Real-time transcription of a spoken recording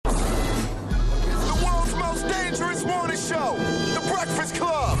show, The Breakfast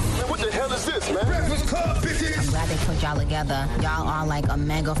Club. Man, what the hell is this, man? Breakfast Club, bitches. I'm glad they put y'all together. Y'all are like a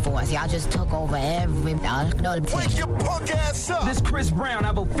mega force. Y'all just took over every... Wake your punk ass up. This Chris Brown.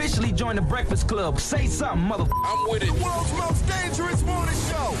 I've officially joined The Breakfast Club. Say something, mother... I'm with it. The world's most dangerous morning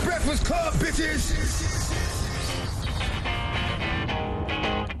show. Breakfast Club, bitches.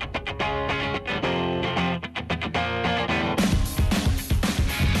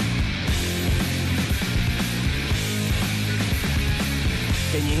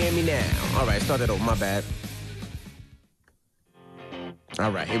 Can you hear me now? All right, start that over. My bad.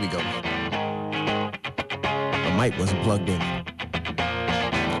 All right, here we go. The mic wasn't plugged in.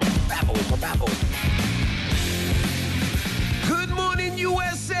 Babble. Good morning,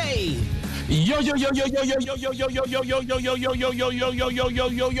 USA. Yo.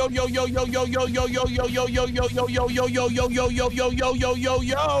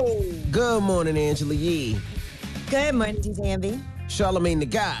 Good morning, Angela Yee. Good morning, DJ MB. Charlamagne the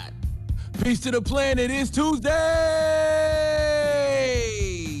God. Peace to the planet. It's Tuesday.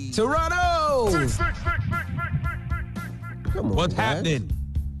 Toronto. Come on, What's guys. happening?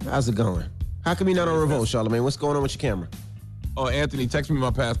 How's it going? How come you're not on revolt, Charlamagne? What's going on with your camera? Oh, Anthony, text me my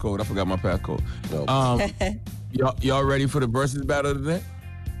passcode. I forgot my passcode. No. Y'all ready for the versus battle today?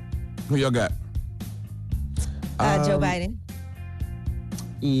 Who y'all got? Joe Biden.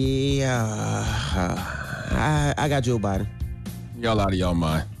 Yeah. I got Joe Biden. Y'all out of y'all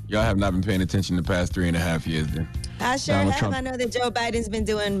mind. Y'all have not been paying attention the past 3.5 years then. I sure Donald have. Trump. I know that Joe Biden's been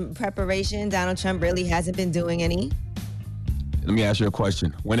doing preparation. Donald Trump really hasn't been doing any. Let me ask you a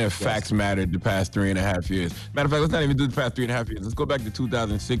question. When have facts mattered the past 3.5 years? Matter of fact, let's not even do the past 3.5 years. Let's go back to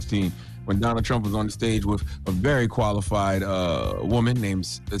 2016 when Donald Trump was on the stage with a very qualified woman named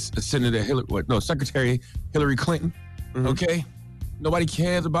Secretary Hillary Clinton. Mm-hmm. Okay? Nobody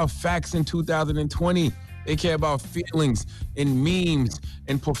cares about facts in 2020. They care about feelings and memes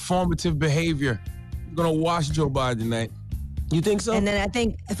and performative behavior. You're going to watch Joe Biden tonight. You think so? And then I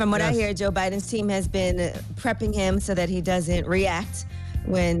think, from what I Yes. hear, Joe Biden's team has been prepping him so that he doesn't react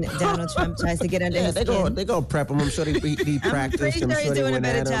when Donald Trump tries to get under his skin. They're going to prep him. I'm sure he I'm practiced. pretty sure he's they doing a went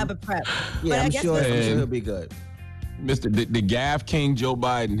better at him. job of prep. Yeah, But I I'm guess sure we'll- he'll be good. The gaffe king Joe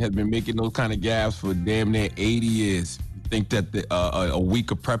Biden has been making those kind of gaffes for damn near 80 years. You think that a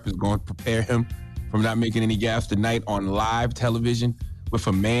week of prep is going to prepare him from not making any gaffes tonight on live television with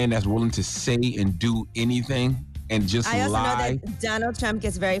a man that's willing to say and do anything and just I also lie? know that Donald Trump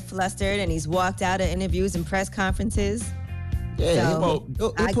gets very flustered and he's walked out of interviews and press conferences. Yeah, So,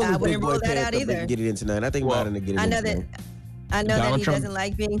 he'll I pull his wouldn't big boy rule that pants out up either. and get it in tonight. I think Well, Biden will get it I in know tonight. that Donald he Trump- doesn't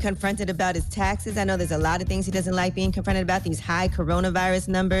like being confronted about his taxes. I know there's a lot of things he doesn't like being confronted about, these high coronavirus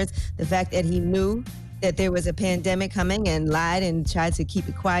numbers, the fact that he knew that there was a pandemic coming and lied and tried to keep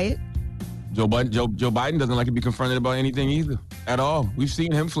it quiet. Joe Biden doesn't like to be confronted about anything either, at all. We've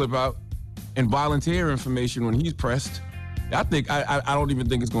seen him flip out and volunteer information when he's pressed. I don't even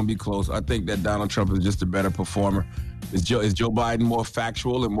think it's going to be close. I think that Donald Trump is just a better performer. Is Joe Biden more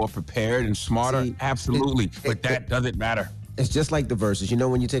factual and more prepared and smarter? See, Absolutely. But that doesn't matter. It's just like the verses. You know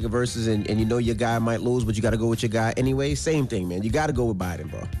when you take a verses and you know your guy might lose, but you got to go with your guy anyway? Same thing, man. You got to go with Biden,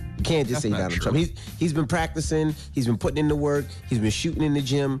 bro. You can't just That's say not Donald true. Trump. He's been practicing. He's been putting in the work. He's been shooting in the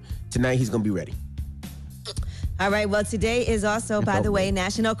gym. Tonight, he's going to be ready. All right, well, today is also, by the way,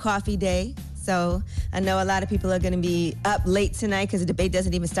 National Coffee Day. So I know a lot of people are going to be up late tonight because the debate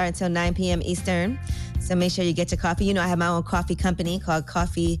doesn't even start until 9 p.m. Eastern. So make sure you get your coffee. You know, I have my own coffee company called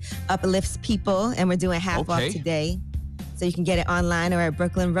Coffee Uplifts People, and we're doing half off today. So you can get it online or at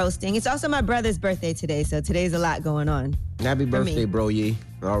Brooklyn Roasting. It's also my brother's birthday today, so today's a lot going on. Happy birthday, me. bro, Yee.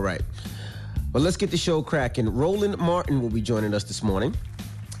 All right. Well, let's get the show cracking. Roland Martin will be joining us this morning.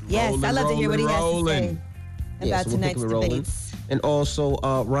 Yes, I love to hear what he has to say about so we'll pick tonight's with Roland. debates. And also,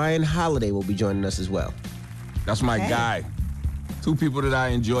 Ryan Holiday will be joining us as well. That's my Okay. guy. Two people that I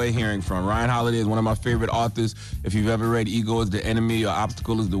enjoy hearing from. Ryan Holiday is one of my favorite authors. If you've ever read Ego is the Enemy or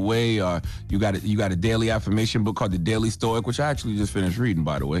Obstacle is the Way, or you got a daily affirmation book called The Daily Stoic, which I actually just finished reading,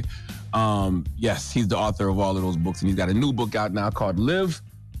 by the way. Yes, he's the author of all of those books, and he's got a new book out now called Lives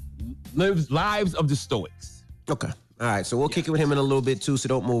of the Stoics. Okay. All right, so we'll kick it with him in a little bit, too, so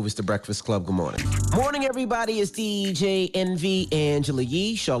don't move. It's The Breakfast Club. Good morning. Morning, everybody. It's DJ NV, Angela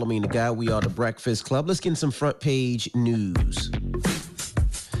Yee, Charlamagne the Guy. We are The Breakfast Club. Let's get in some front page news.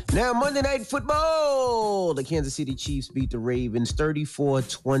 Now, Monday Night Football. The Kansas City Chiefs beat the Ravens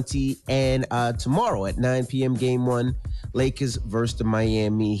 34-20. And tomorrow at 9 p.m., Game 1, Lakers versus the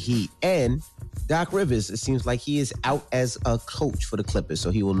Miami Heat. And Doc Rivers, it seems like he is out as a coach for the Clippers,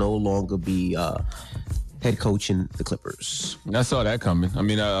 so he will no longer be head coaching the Clippers. I saw that coming. I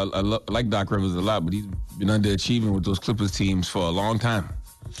mean, I like Doc Rivers a lot, but he's been underachieving with those Clippers teams for a long time,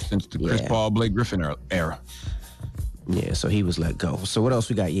 since the Chris Paul, Blake Griffin era. Yeah, so he was let go. So what else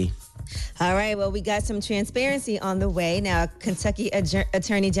we got, Yee? All right, well, we got some transparency on the way. Now, Kentucky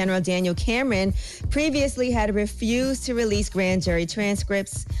Attorney General Daniel Cameron previously had refused to release grand jury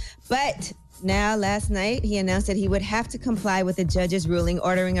transcripts, but now, last night, he announced that he would have to comply with the judge's ruling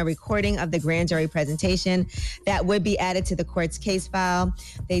ordering a recording of the grand jury presentation that would be added to the court's case file.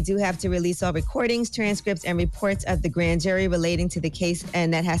 They do have to release all recordings, transcripts, and reports of the grand jury relating to the case,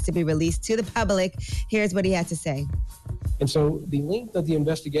 and that has to be released to the public. Here's what he had to say. And so the length of the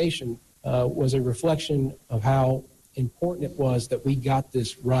investigation was a reflection of how important it was that we got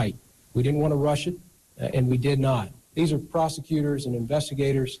this right. We didn't want to rush it, and we did not. These are prosecutors and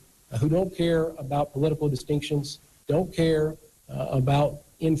investigators who don't care about political distinctions, don't care about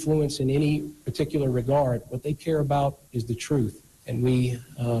influence in any particular regard. What they care about is the truth, and we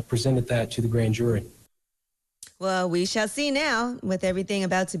presented that to the grand jury. Well, we shall see now with everything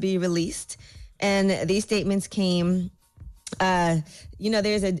about to be released. And these statements came, there's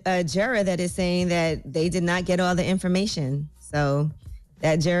a juror that is saying that they did not get all the information. So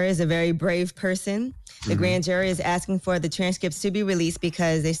that juror is a very brave person. The grand jury is asking for the transcripts to be released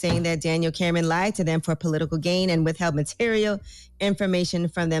because they're saying that Daniel Cameron lied to them for political gain and withheld material information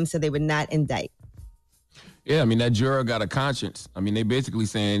from them so they would not indict. Yeah, I mean, that juror got a conscience. I mean, they basically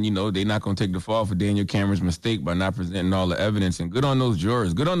saying, they're not going to take the fall for Daniel Cameron's mistake by not presenting all the evidence. And good on those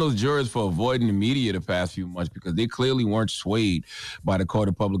jurors. Good on those jurors for avoiding the media the past few months because they clearly weren't swayed by the court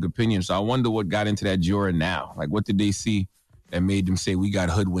of public opinion. So I wonder what got into that juror now. Like, what did they see that made them say, we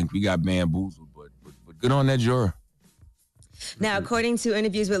got hoodwinked, we got bamboozled? But good on that juror. Now, according to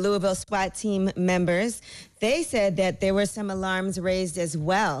interviews with Louisville SWAT team members, they said that there were some alarms raised as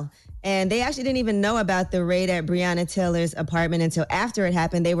well. And they actually didn't even know about the raid at Breonna Taylor's apartment until after it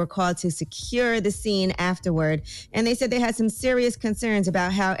happened. They were called to secure the scene afterward. And they said they had some serious concerns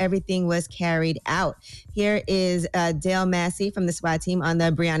about how everything was carried out. Here is Dale Massey from the SWAT team on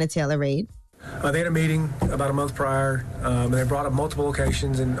the Breonna Taylor raid. They had a meeting about a month prior, and they brought up multiple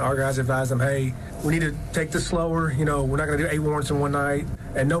locations, and our guys advised them, hey, we need to take this slower. We're not going to do 8 warrants in one night.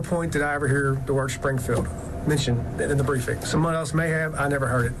 At no point did I ever hear the word Springfield mentioned in the briefing. Someone else may have. I never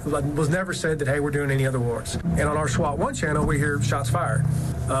heard it. It was never said that, hey, we're doing any other warrants. And on our SWAT 1 channel, we hear shots fired.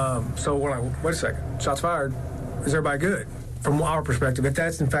 So we're like, wait a second, shots fired? Is everybody good? From our perspective, if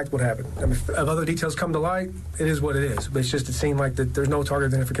that's in fact what happened. I mean, if other details come to light, it is what it is. But it seemed like that there's no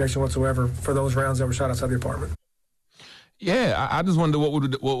target identification whatsoever for those rounds that were shot outside the apartment. Yeah, I just wonder what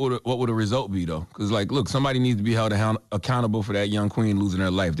would the result be though? Because look, somebody needs to be held accountable for that young queen losing her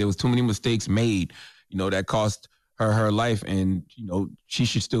life. There was too many mistakes made, that cost her life, and she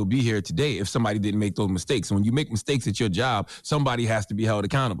should still be here today if somebody didn't make those mistakes. So when you make mistakes at your job, somebody has to be held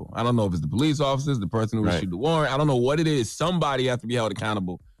accountable. I don't know if it's the police officers, the person who issued the warrant. I don't know what it is. Somebody has to be held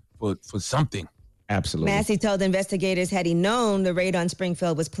accountable for something. Absolutely. Massey told investigators had he known the raid on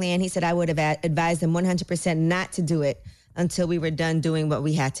Springfield was planned, he said, I would have advised them 100% not to do it until we were done doing what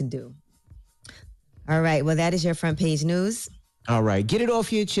we had to do. All right. Well, that is your front page news. All right, get it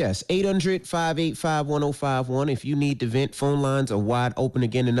off your chest. 800-585-1051. If you need to vent, phone lines are wide open.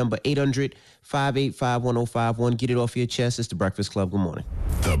 Again, the number 800-585-1051. Get it off your chest. It's The Breakfast Club. Good morning.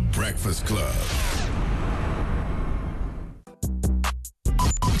 The Breakfast Club.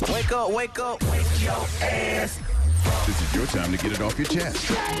 Wake up, wake up. Wake your ass. This is your time to get it off your chest.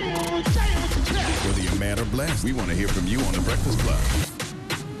 Whether you're mad or blessed, we want to hear from you on The Breakfast Club.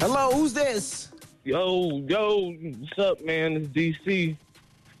 Hello, who's this? Yo, what's up, man? It's DC.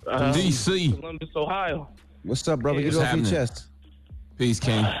 DC. Columbus, Ohio. What's up, brother? Get it off your chest. Peace,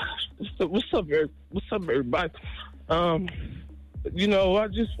 King. What's up, everybody? I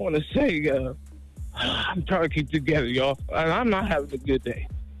just want to say, I'm trying to keep together, y'all. And I'm not having a good day.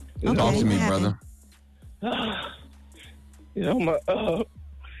 Okay, Talk to me, brother.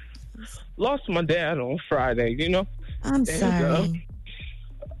 Lost my dad on Friday, I'm sorry.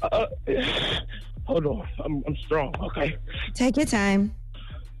 Hold on. I'm strong, okay? Take your time.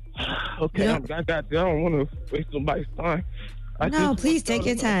 Okay, I don't want to waste nobody's time. No, please take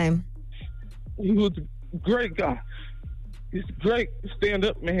your time. He was a great guy. He's a great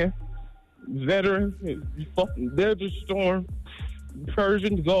stand-up man. Veteran. He fought in Desert Storm,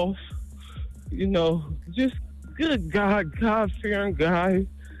 Persian Gulf. Just good guy, God-fearing guy.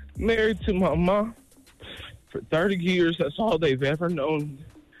 Married to my mom for 30 years. That's all they've ever known.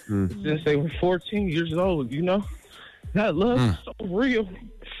 Since they were 14 years old, That love is so real.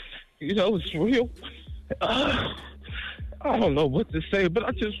 It's real. I don't know what to say, but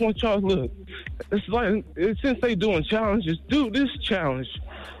I just want y'all to look. It's like, since they doing challenges, do this challenge.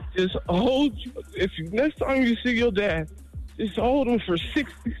 Just hold, next time you see your dad, just hold him for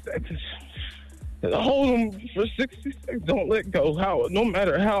 60 seconds. Hold him for 60 seconds. Don't let go. No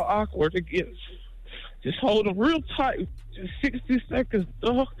matter how awkward it gets. Just hold him real tight. Just 60 seconds,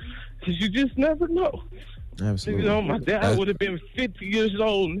 dog. Because you just never know. Absolutely. You know, my dad would have been 50 years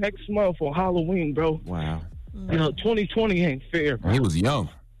old next month on Halloween, bro. Wow. You know, 2020 ain't fair. He was young.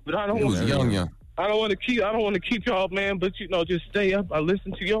 But I don't He was young. I don't want to keep y'all, man, but just stay up. I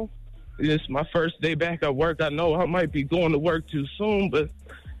listen to y'all. It's my first day back at work. I know I might be going to work too soon, but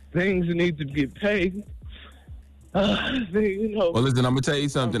things need to get paid. Well, listen, I'm gonna tell you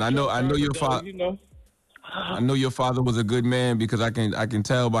something. I know your father. I know your father was a good man because I can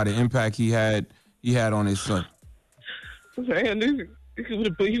tell by the impact he had on his son. Man, he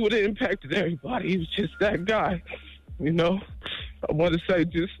would have impacted everybody. He was just that guy. I want to say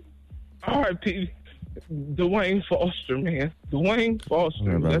just R.I.P. Dwayne Foster, man. Dwayne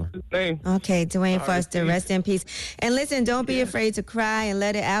Foster, that's his name. Okay, Dwayne Foster, rest in peace. And listen, don't be afraid to cry and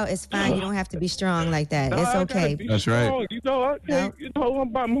let it out. It's fine. You don't have to be strong like that. It's okay. That's right. I'm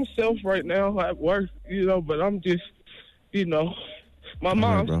by myself right now at work, but I'm just, my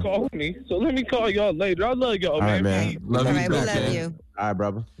mom's calling me. So let me call y'all later. I love y'all, man. Man. Love you, we love man. you. All right,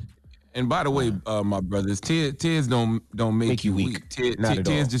 brother. And by the way, my brothers, tears don't make you weak.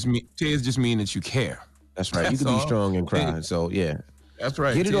 Tears just mean that you care. That's right. You can be strong and cry. So yeah, that's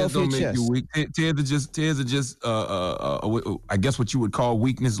right. Get it tears off your don't make chest. you weak. Tears are just I guess what you would call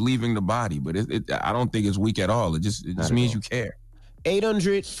weakness leaving the body, but I don't think it's weak at all. It just means you care.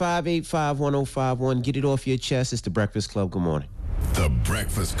 800-585-1051. Get it off your chest. It's the Breakfast Club. Good morning. The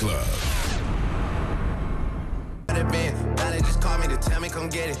Breakfast Club. Just call me to tell me come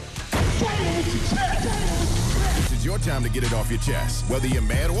get it. This is your time to get it off your chest, whether you're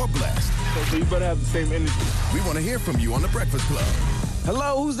mad or blessed. So you better have the same energy. We want to hear from you on the Breakfast Club.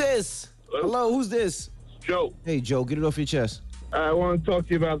 Hello, who's this? Hello, who's this? Joe, Hey, Joe, get it off your chest. I want to talk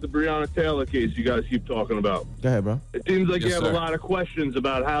to you about the Breonna Taylor case you guys keep talking about. Go ahead, bro. It seems like Yes, you have sir. a lot of questions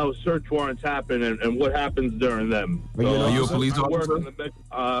about how search warrants happen and what happens during them. Are you a police officer?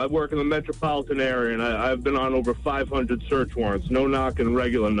 I work in the metropolitan area, and I've been on over 500 search warrants, no knock and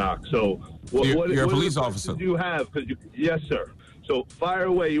regular knock. So, You're a police are the officer. questions you have? Yes, sir. So fire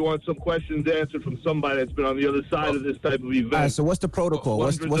away. You want some questions answered from somebody that's been on the other side of this type of event. All right, so what's the protocol?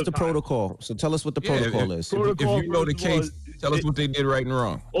 What's Hundreds the of times. protocol? So tell us what the protocol is. If you know the Protocol, case, first of all, tell us what they did right and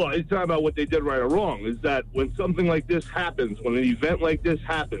wrong. Oh, it's not about what they did right or wrong. Is that when something like this happens, when an event like this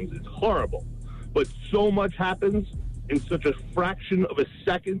happens, it's horrible. But so much happens in such a fraction of a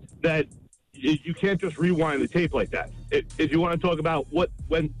second that you can't just rewind the tape like that. If you want to talk about what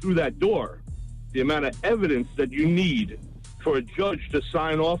went through that door, the amount of evidence that you need for a judge to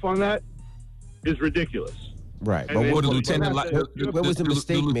sign off on that is ridiculous. Right. And But then what the what lieutenant happened- where was the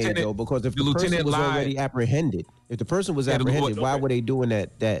mistake made, lieutenant- though? Because if the the person lieutenant was lied. already apprehended, if the person was Yeah, apprehended, why were they doing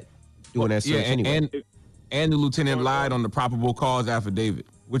that search anyway? And the lieutenant lied on the probable cause affidavit,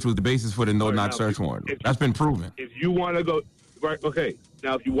 which was the basis for the no-knock now, search warrant. if- That's been proven. If you want to go, right, okay.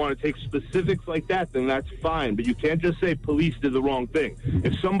 Now, if you want to take specifics like that, then that's fine. But you can't just say police did the wrong thing.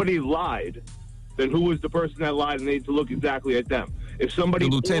 If somebody lied, then who was the person that lied, and they need to look exactly at them. If somebody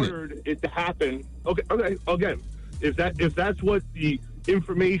The lieutenant. ordered it to happen, okay, again, if that's what the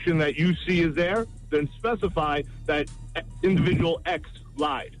information that you see is there, then specify that individual X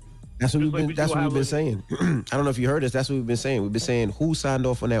lied. That's what Just we've like been. That's what we've been saying. I don't know if you heard us. That's what we've been saying. We've been saying who signed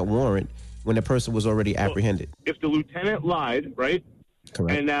off on that warrant when the person was already apprehended. If the lieutenant lied, right?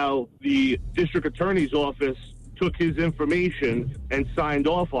 Correct. And now the district attorney's office took his information and signed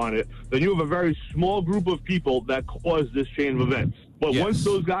off on it, then you have a very small group of people that caused this chain of events. But Yes. once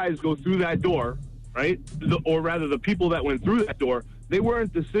those guys go through that door, right, or rather the people that went through that door, they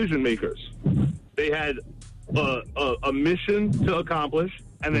weren't decision makers. They had a mission to accomplish,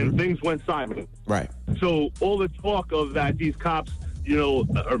 and then things went silent. Right. So all the talk of that these cops,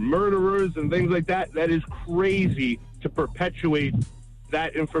 are murderers and things like that, that is crazy to perpetuate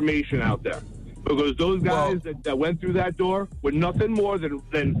that information out there. Because those guys that went through that door were nothing more than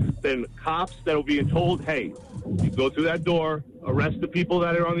cops that are being told, hey, you go through that door, arrest the people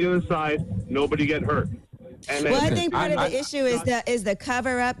that are on the other side, nobody get hurt. And Well, I think part of the issue is the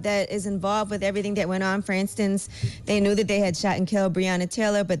cover-up that is involved with everything that went on. For instance, they knew that they had shot and killed Breonna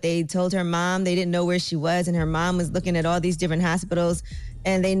Taylor, but they told her mom they didn't know where she was, and her mom was looking at all these different hospitals,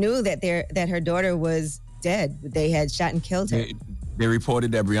 and they knew that her daughter was dead. They had shot and killed her. They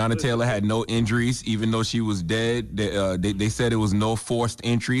reported that Breonna Taylor had no injuries, even though she was dead. They said it was no forced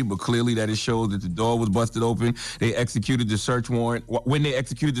entry, but clearly that it shows that the door was busted open. They executed the search warrant. When they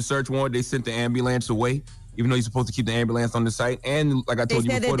executed the search warrant, they sent the ambulance away, even though you're supposed to keep the ambulance on the site. And like I told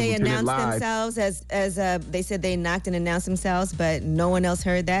you before, they the lieutenant announced themselves as they said they knocked and announced themselves, but no one else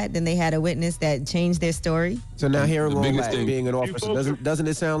heard that. Then they had a witness that changed their story. So now hearing all that, being an officer, doesn't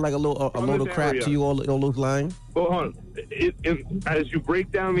it sound like a load of crap to you all those lying? Well, hold on. As you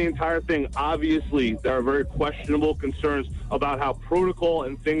break down the entire thing, obviously there are very questionable concerns about how protocol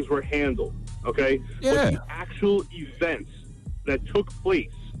and things were handled. Okay, yeah. But the actual events that took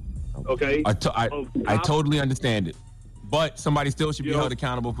place. Okay, I totally understand it, but somebody still should be held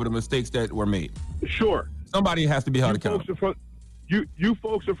accountable for the mistakes that were made. Sure, somebody has to be held accountable. You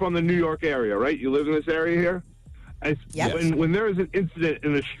folks are from the New York area, right? You live in this area here. When there is an incident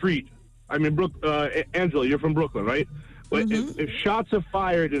in the street, I mean, Angela, you're from Brooklyn, right? But if shots are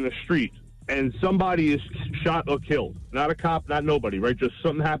fired in the street and somebody is shot or killed, not a cop, not nobody, right? Just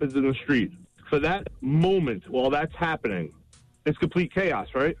something happens in the street. For that moment, while that's happening, it's complete chaos,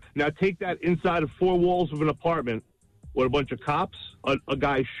 right? Now take that inside of four walls of an apartment with a bunch of cops, a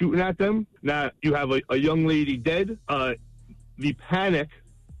guy shooting at them. Now you have a young lady dead. The panic,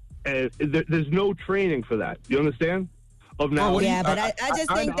 there's no training for that. You understand? But I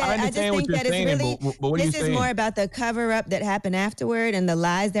just think that it's really, this is more about the cover-up that happened afterward and the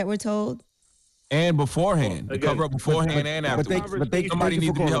lies that were told. And beforehand. The cover-up beforehand and afterward. But somebody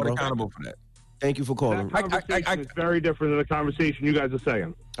needs to be held accountable for that. Thank you for calling. That conversation is very different than the conversation you guys are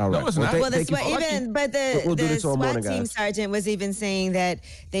saying. All right. No, it's not. The SWAT team sergeant was even saying that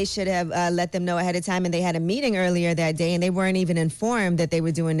they should have let them know ahead of time, and they had a meeting earlier that day, and they weren't even informed that they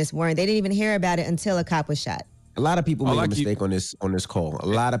were doing this warrant. They didn't even hear about it until a cop was shot. A lot of people made a mistake on this call. A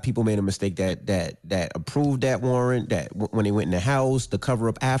lot of people made a mistake that approved that warrant, that when they went in the house, the cover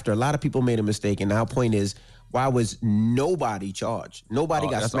up after. A lot of people made a mistake, and our point is, why was nobody charged? Nobody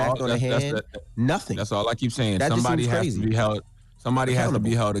got smacked on the hand. Nothing. That's all I keep saying. That somebody has to be held. Somebody has to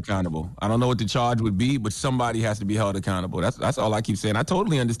be held accountable. I don't know what the charge would be, but somebody has to be held accountable. That's all I keep saying. I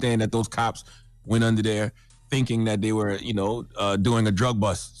totally understand that those cops went under there thinking that they were, doing a drug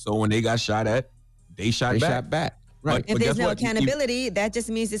bust. So when they got shot at, they shot back. Right. If there's no accountability, that just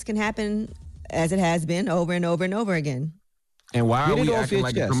means this can happen as it has been over and over and over again. And why are we acting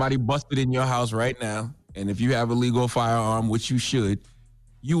like if somebody busted in your house right now, and if you have a legal firearm, which you should,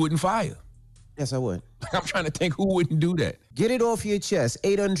 you wouldn't fire? Yes, I would. I'm trying to think who wouldn't do that. Get it off your chest.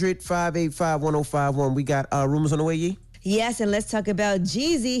 800-585-1051. We got rumors on the way, Yee? Yes, and let's talk about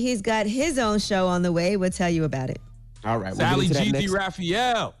Jeezy. He's got his own show on the way. We'll tell you about it. All right. Sally Jeezy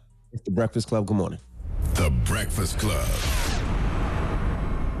Raphael. It's The Breakfast Club. Good morning. The Breakfast Club.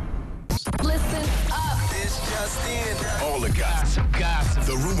 Listen up. This just in. All the gossip.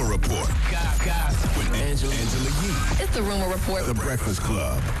 The Rumor Report. Gossip. With Angela Yee. It's the Rumor Report. The Breakfast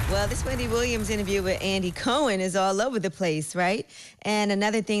Club. Well, this Wendy Williams interview with Andy Cohen is all over the place, right? And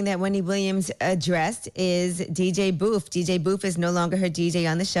another thing that Wendy Williams addressed is DJ Booth. DJ Booth is no longer her DJ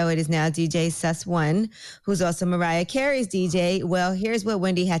on the show. It is now DJ Sus One, who's also Mariah Carey's DJ. Well, here's what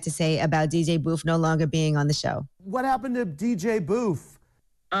Wendy had to say about DJ Booth no longer being on the show. What happened to DJ Booth?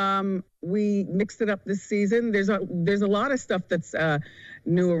 We mixed it up this season. There's a lot of stuff that's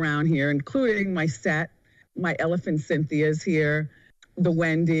new around here, including my set, my Elephant Cynthia's here, the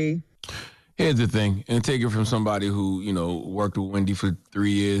Wendy. Here's the thing, and take it from somebody who, worked with Wendy for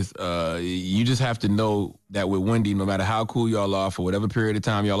 3 years. You just have to know that with Wendy, no matter how cool y'all are, for whatever period of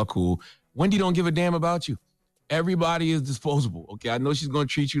time y'all are cool, Wendy don't give a damn about you. Everybody is disposable, okay? I know she's going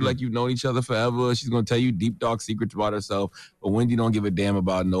to treat you like you've known each other forever. She's going to tell you deep, dark secrets about herself, but Wendy don't give a damn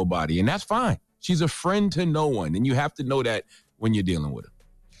about nobody, and that's fine. She's a friend to no one, and you have to know that when you're dealing with her.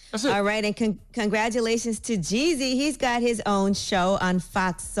 That's it. All right, and congratulations to Jeezy. He's got his own show on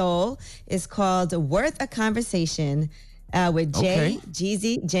Fox Soul. It's called Worth a Conversation. With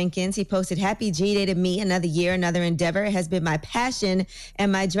Jeezy Jenkins. He posted, "Happy G-Day to me. Another year, another endeavor. It has been my passion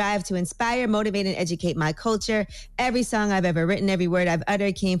and my drive to inspire, motivate, and educate my culture. Every song I've ever written, every word I've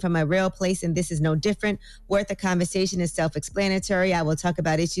uttered came from a real place, and this is no different. Worth a Conversation is self-explanatory. I will talk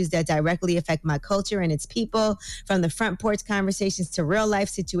about issues that directly affect my culture and its people. From the front porch conversations to real-life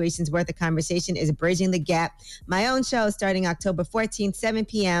situations, Worth a Conversation is bridging the gap. My own show starting October 14th, 7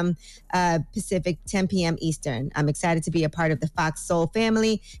 p.m. Pacific, 10 p.m. Eastern. I'm excited to be a part of the Fox Soul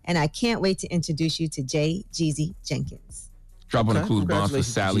family, and I can't wait to introduce you to Jeezy Jenkins." Dropping a clues bomb for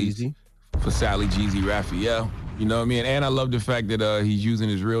Sally Jeezy Raphael. You know what I mean? And I love the fact that he's using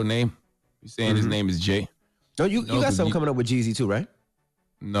his real name. He's saying his name is Jay. No, you got something coming up with Jeezy too, right?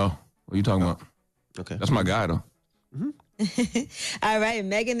 No. What are you talking about? Okay. That's my guy, though. All right,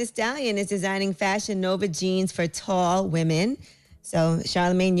 Megan Thee Stallion is designing Fashion Nova jeans for tall women. So,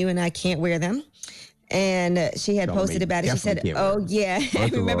 Charlamagne, you and I can't wear them. And she had posted about it. She said, oh, yeah. I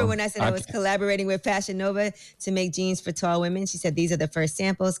remember when I said I was collaborating with Fashion Nova to make jeans for tall women. She said, these are the first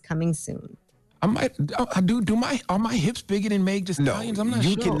samples coming soon. Are my hips bigger than Meg Thee Stallion's? I'm not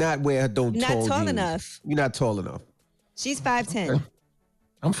sure. You cannot wear tall You're not tall jeans. Enough. You're not tall enough. She's 5'10". Okay.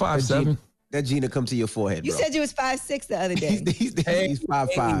 I'm 5'7". That Gina come to your forehead, You bro. said you was 5'6" the other day. He's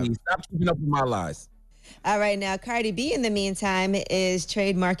 5'5". Stop keeping up with my lies. All right, now Cardi B, in the meantime, is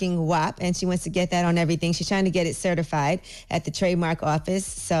trademarking WAP, and she wants to get that on everything. She's trying to get it certified at the trademark office.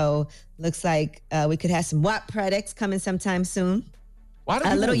 So looks like we could have some WAP products coming sometime soon. Why do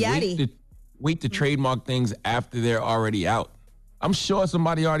Little people Yachty. wait to trademark things after they're already out? I'm sure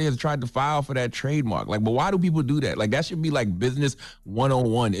somebody already has tried to file for that trademark. But why do people do that? That should be like business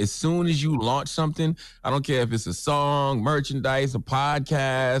 101. As soon as you launch something, I don't care if it's a song, merchandise, a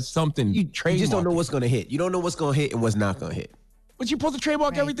podcast, something, you trademark. You just don't know what's going to hit. You don't know what's going to hit and what's not going to hit. But you're supposed to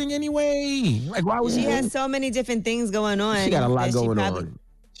trademark everything anyway. Why would She you? has so many different things going on. She got a lot going on.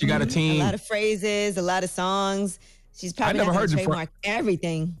 She got a team. A lot of phrases, a lot of songs. She's probably never not heard going to the trademark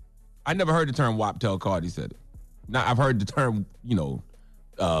everything. I never heard the term WAP till Cardi said it. Now, I've heard the term,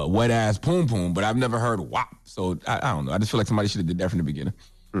 wet ass poom poom, but I've never heard WAP. So I don't know. I just feel like somebody should have did that from the beginning.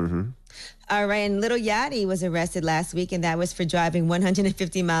 Mm-hmm. All right, and Little Yachty was arrested last week, and that was for driving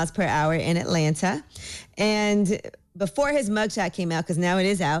 150 miles per hour in Atlanta. And before his mugshot came out, because now it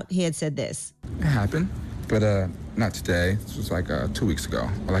is out, he had said this. It happened, but not today. This was like 2 weeks ago,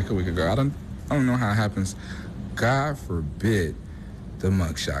 or like a week ago. I don't know how it happens. God forbid the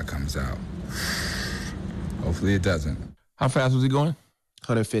mugshot comes out. Hopefully it doesn't. How fast was he going?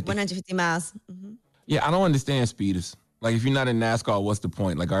 150 miles. Mm-hmm. Yeah, I don't understand speeders. If you're not in NASCAR, what's the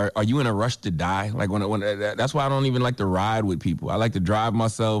point? Are you in a rush to die? That's why I don't even like to ride with people. I like to drive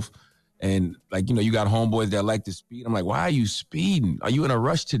myself, and you got homeboys that like to speed. I'm like, why are you speeding? Are you in a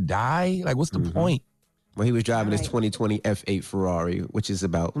rush to die? What's the point? Well, he was driving his 2020 F8 Ferrari, which is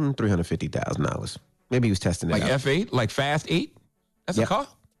about $350,000. Maybe he was testing it out. F8, like Fast 8. That's a car.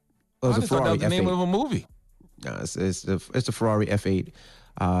 Well, it was a Ferrari that was the F8. name of a movie. No, it's the Ferrari F8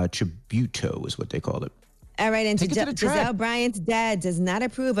 Tributo is what they call it. All right, and Take it to the track. Giselle Bryant's dad does not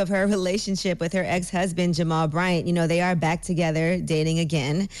approve of her relationship with her ex-husband, Jamal Bryant. They are back together, dating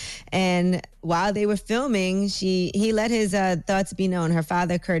again. And while they were filming, he let his thoughts be known. Her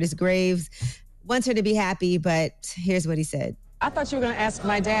father, Curtis Graves, wants her to be happy, but here's what he said. I thought you were going to ask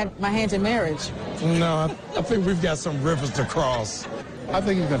my dad my hand in marriage. No, I think we've got some rivers to cross. I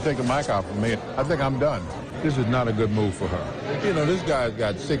think he's going to take the mic off from me. I think I'm done. This is not a good move for her. This guy's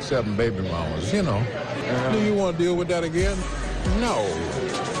got 6, 7 baby mamas, Do you want to deal with that again? No.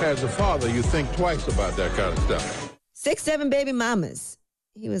 As a father, you think twice about that kind of stuff. 6, 7 baby mamas.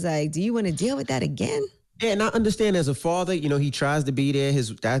 He was like, do you want to deal with that again? Yeah, and I understand as a father, he tries to be there.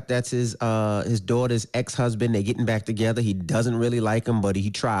 That's his daughter's ex-husband. They're getting back together. He doesn't really like him, but he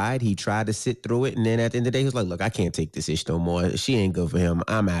tried. He tried to sit through it, and then at the end of the day, he was like, "Look, I can't take this ish no more. She ain't good for him.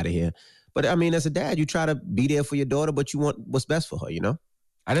 I'm out of here." But as a dad, you try to be there for your daughter, but you want what's best for her.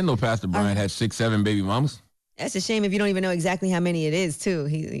 I didn't know Pastor Brian had 6, 7 baby mamas. That's a shame if you don't even know exactly how many it is,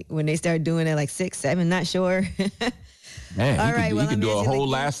 too. When they start doing it, like 6, 7, not sure. Man, he could do a whole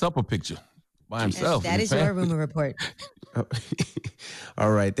Last Supper picture by himself. That is your rumor report.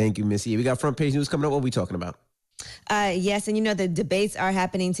 All right. Thank you, Missy. We got front page news coming up. What are we talking about? Yes, and the debates are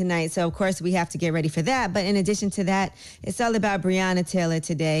happening tonight, so of course we have to get ready for that. But in addition to that, it's all about Breonna Taylor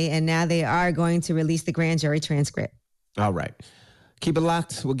today, and now they are going to release the grand jury transcript. All right. Keep it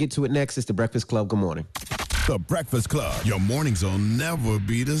locked. We'll get to it next. It's The Breakfast Club. Good morning. The Breakfast Club. Your mornings will never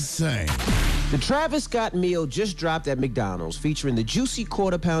be the same. The Travis Scott meal just dropped at McDonald's, featuring the juicy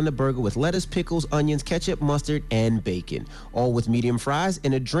quarter pounder burger with lettuce, pickles, onions, ketchup, mustard, and bacon. All with medium fries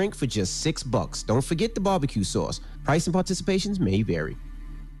and a drink for just $6. Don't forget the barbecue sauce. Price and participations may vary.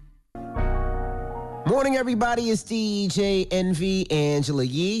 Morning, everybody. It's DJ NV, Angela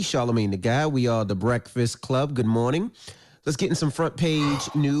Yee, Charlamagne the Guy. We are The Breakfast Club. Good morning. Let's get in some front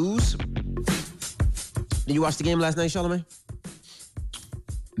page news. Did you watch the game last night, Charlamagne?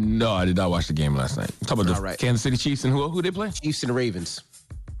 No, I did not watch the game last night. Talking about the Kansas City Chiefs and who they play? Chiefs and the Ravens.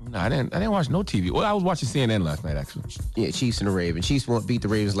 No, I didn't watch no TV. Well, I was watching CNN last night, actually. Yeah, Chiefs and the Ravens. Chiefs beat the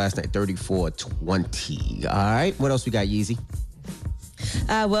Ravens last night 34-20. All right, what else we got, Yeezy?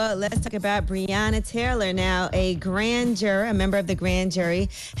 Well, let's talk about Breonna Taylor now. A grand juror, a member of the grand jury,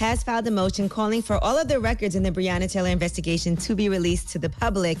 has filed a motion calling for all of the records in the Breonna Taylor investigation to be released to the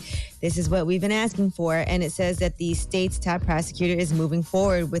public. This is what we've been asking for, and it says that the state's top prosecutor is moving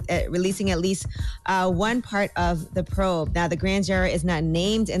forward with releasing at least one part of the probe. Now, the grand juror is not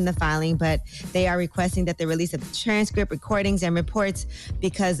named in the filing, but they are requesting that the release of transcript, recordings, and reports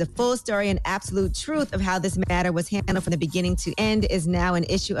because the full story and absolute truth of how this matter was handled from the beginning to end is now an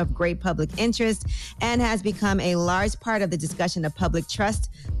issue of great public interest and has become a large part of the discussion of public trust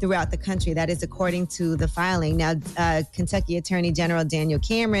throughout the country. That is according to the filing. Now, Kentucky Attorney General Daniel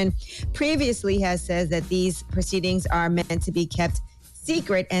Cameron previously has said that these proceedings are meant to be kept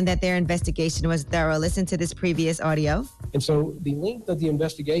secret and that their investigation was thorough. Listen to this previous audio. And so the length of the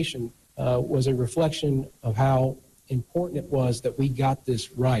investigation was a reflection of how important it was that we got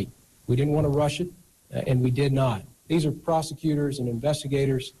this right. We didn't want to rush it, and we did not. These are prosecutors and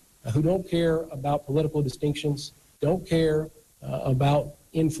investigators who don't care about political distinctions, don't care about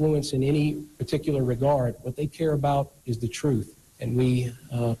influence in any particular regard. What they care about is the truth, and we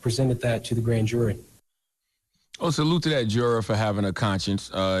presented that to the grand jury. Oh, salute to that juror for having a conscience.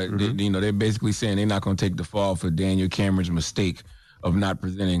 They're basically saying they're not going to take the fall for Daniel Cameron's mistake of not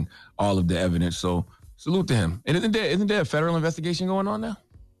presenting all of the evidence. So salute to him. And isn't there a federal investigation going on now?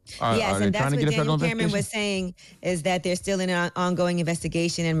 Yes, and that's what Daniel Cameron was saying is that there's still an ongoing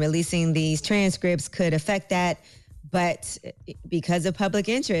investigation and releasing these transcripts could affect that. But because of public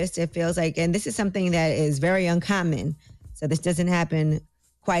interest, it feels like, and this is something that is very uncommon. So this doesn't happen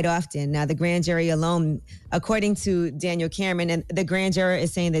quite often. Now, the grand jury alone, according to Daniel Cameron, and the grand juror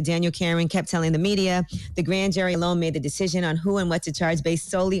is saying that Daniel Cameron kept telling the media, the grand jury alone made the decision on who and what to charge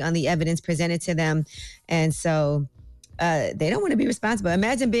based solely on the evidence presented to them. And so they don't want to be responsible.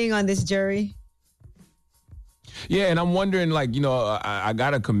 Imagine being on this jury. Yeah, and I'm wondering, I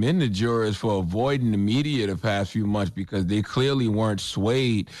got to commend the jurors for avoiding the media the past few months because they clearly weren't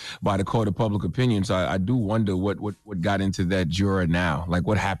swayed by the court of public opinion. So I do wonder what got into that juror now. Like,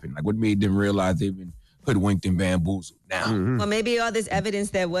 what happened? Like, what made them realize they've been hoodwinked and bamboozled now? Mm-hmm. Well, maybe all this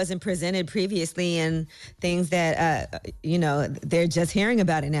evidence that wasn't presented previously and things that, they're just hearing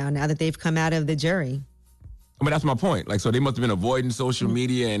about it now that they've come out of the jury. I mean, that's my point. Like, so they must have been avoiding social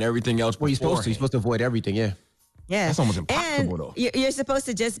media and everything else. Well, you're supposed to avoid everything, yeah. Yeah. That's almost impossible, though. You're supposed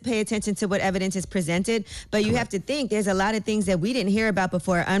to just pay attention to what evidence is presented, but you have to think there's a lot of things that we didn't hear about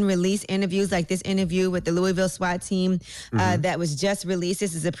before. Unreleased interviews, like this interview with the Louisville SWAT team that was just released.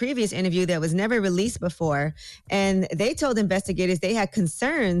 This is a previous interview that was never released before. And they told investigators they had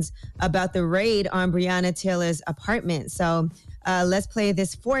concerns about the raid on Breonna Taylor's apartment. So let's play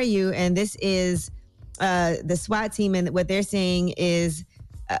this for you. And this is the SWAT team, and what they're saying is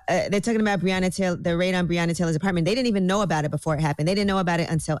they're talking about Breonna Taylor, the raid on Breonna Taylor's apartment. They didn't even know about it before it happened. They didn't know about it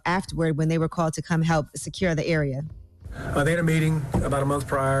until afterward when they were called to come help secure the area. They had a meeting about a month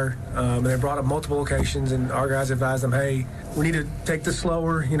prior, and they brought up multiple locations, and our guys advised them, hey, we need to take this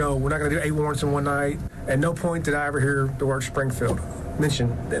slower. We're not going to do 8 warrants in one night. At no point did I ever hear the word Springfield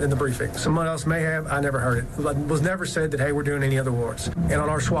mentioned in the briefing. Someone else may have. I never heard it. It was never said that, hey, we're doing any other warrants. And on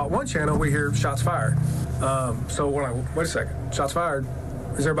our SWAT 1 channel, we hear shots fired. So we're like, wait a second, shots fired?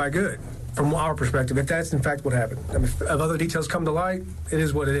 Is everybody good? From our perspective, if that's in fact what happened. I mean, if other details come to light, it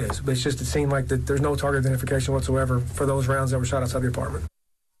is what it is. But it's just, it seemed like that there's no target identification whatsoever for those rounds that were shot outside the apartment.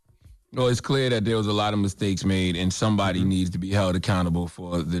 Well, it's clear that there was a lot of mistakes made, and somebody needs to be held accountable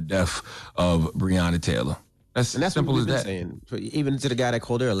for the death of Breonna Taylor. That's simple as that. Saying. Even to the guy that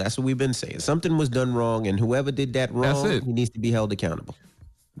called earlier, that's what we've been saying. Something was done wrong, and whoever did that wrong, he needs to be held accountable.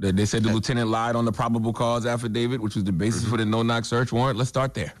 They said the lieutenant lied on the probable cause affidavit, which was the basis for the no-knock search warrant. Let's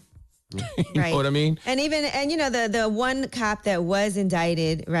start there. You know what I mean? And the one cop that was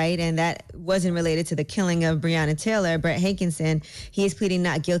indicted, right, and that wasn't related to the killing of Breonna Taylor, Brett Hankinson, he is pleading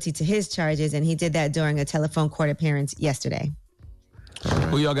not guilty to his charges, and he did that during a telephone court appearance yesterday.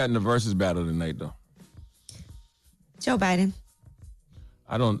 Who y'all got in the versus battle tonight, though? Joe Biden.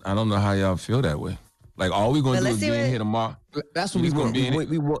 I don't know how y'all feel that way. Like, all we gonna do is be in here tomorrow. That's what we want.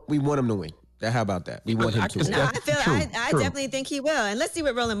 We want him to win. How about that? We want him to win. No, I definitely think he will. And let's see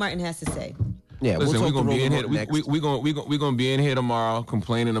what Roland Martin has to say. Yeah, listen, we're gonna be in here. We're gonna be in here tomorrow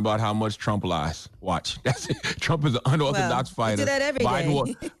complaining about how much Trump lies. Watch, that's it. Trump is an unorthodox fighter. We do that every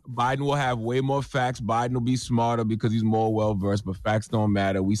day. Biden will have way more facts. Biden will be smarter because he's more well versed. But facts don't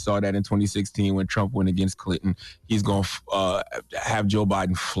matter. We saw that in 2016 when Trump went against Clinton. He's gonna have Joe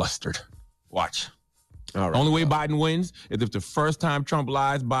Biden flustered. Watch. All right, only way Biden wins is if the first time Trump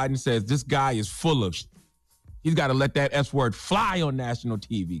lies, Biden says, this guy is full of He's got to let that S word fly on national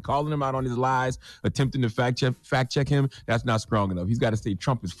TV. Calling him out on his lies, attempting to fact check him, that's not strong enough. He's got to say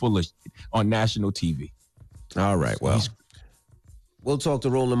Trump is full of shit on national TV. All right, well. We'll talk to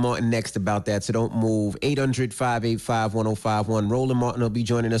Roland Martin next about that, so don't move. 800-585-1051. Roland Martin will be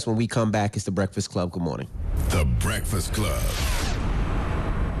joining us when we come back. It's The Breakfast Club. Good morning. The Breakfast Club.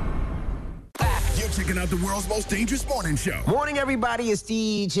 You're checking out the world's most dangerous morning show. Morning, everybody. It's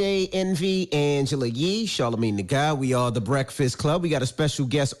DJ Envy, Angela Yee, Charlamagne the Guy. We are The Breakfast Club. We got a special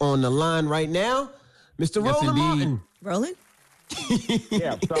guest on the line right now, Mr. Yes, Roland indeed. Martin. Roland?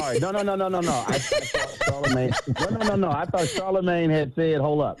 Yeah, sorry. No. I thought Charlamagne. No. I thought Charlamagne had said,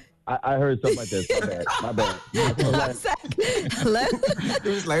 "Hold up." I heard something like this. My bad. Hello? It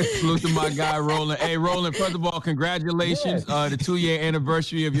was like, salute to my guy, Roland. Hey, Roland, first of all, congratulations. The 2-year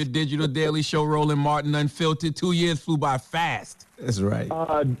anniversary of your digital daily show, Roland Martin Unfiltered. 2 years flew by fast. That's right.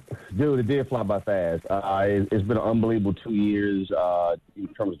 Dude, it did fly by fast. It's been an unbelievable 2 years in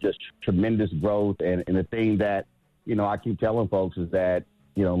terms of just tremendous growth. And the thing that, I keep telling folks is that,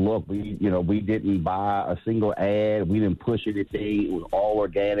 look, we didn't buy a single ad. We didn't push anything. It was all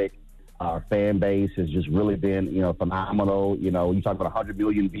organic. Our fan base has just really been, phenomenal. You talk about 100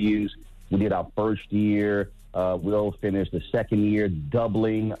 million views. We did our first year. We'll finish the second year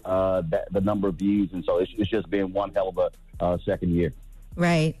doubling the number of views. And so it's just been one hell of a second year.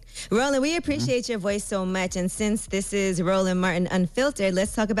 Right. Roland, we appreciate your voice so much. And since this is Roland Martin Unfiltered,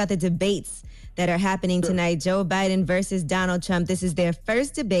 let's talk about the debates that are happening tonight. Joe Biden versus Donald Trump. This is their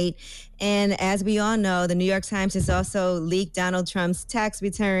first debate. And as we all know, the New York Times has also leaked Donald Trump's tax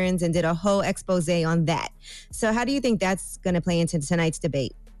returns and did a whole expose on that. So how do you think that's going to play into tonight's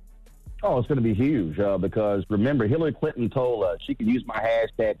debate? Oh, it's going to be huge because, remember, Hillary Clinton told us she could use my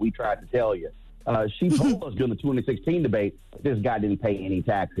hashtag, we tried to tell you. She told us during the 2016 debate this guy didn't pay any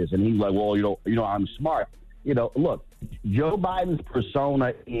taxes. And he's like, well, I'm smart. Look, Joe Biden's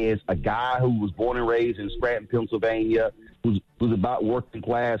persona is a guy who was born and raised in Scranton, Pennsylvania, who's about working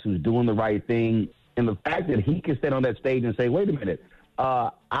class, who's doing the right thing. And the fact that he can stand on that stage and say, wait a minute,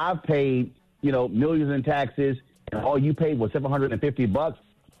 I've paid, millions in taxes, and all you paid was $750.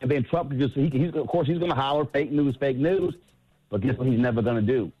 And then Trump he's going to holler fake news. But guess what he's never going to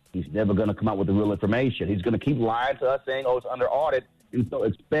do? He's never going to come out with the real information. He's going to keep lying to us saying, it's under audit. And so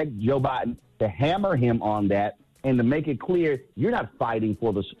expect Joe Biden to hammer him on that and to make it clear you're not fighting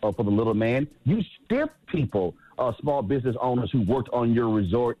for the little man. You stiff people, small business owners who worked on your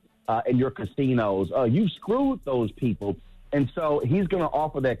resort and your casinos. You screwed those people. And so he's going to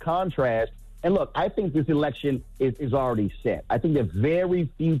offer that contrast. And look, I think this election is already set. I think there are very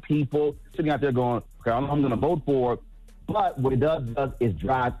few people sitting out there going, okay, I'm going to vote for it. But what it does is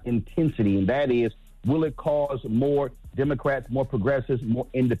drive intensity, and that is, will it cause more Democrats, more progressives, more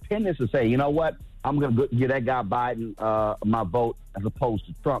independents to say, you know what, I'm going to give that guy Biden my vote as opposed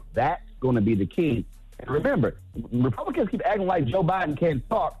to Trump. That's going to be the key. And remember, Republicans keep acting like Joe Biden can't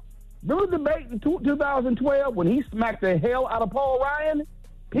talk. Remember the debate in 2012 when he smacked the hell out of Paul Ryan?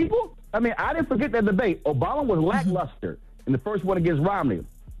 People, I didn't forget that debate. Obama was lackluster in the first one against Romney.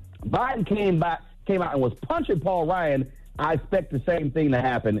 Biden came out and was punching Paul Ryan. I expect the same thing to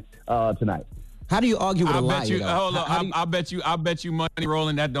happen tonight. How do you argue with a liar? Hold on. I bet you money,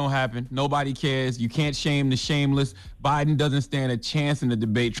 Roland, that don't happen. Nobody cares. You can't shame the shameless. Biden doesn't stand a chance in the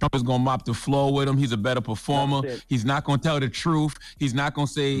debate. Trump is going to mop the floor with him. He's a better performer. He's not going to tell the truth. He's not going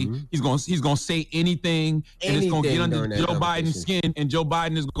to say, he's going to say anything, and it's going to get under Joe Biden's skin, and Joe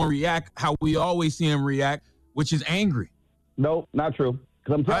Biden is going to react how we always see him react, which is angry. No, not true.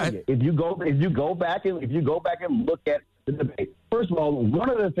 Because I'm telling you, if you go back and look at the debate, first of all, one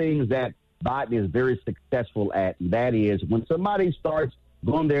of the things that Biden is very successful at, and that is when somebody starts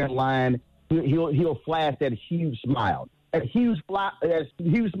going there in line, he'll flash that huge smile. That huge smile is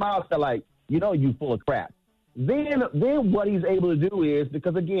like, you full of crap. Then what he's able to do is,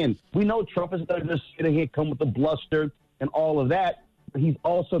 because again, we know Trump is going to just sit here, come with the bluster and all of that, but he's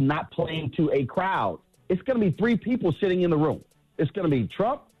also not playing to a crowd. It's going to be three people sitting in the room. It's going to be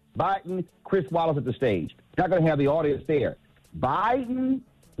Trump, Biden, Chris Wallace at the stage. Not going to have the audience there. Biden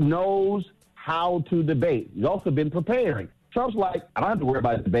knows how to debate. He's also been preparing. Trump's like, I don't have to worry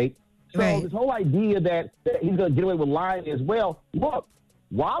about a debate. So this whole idea that he's going to get away with lying as well. Look,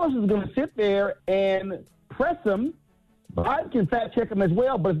 Wallace is going to sit there and press him. Biden can fact check him as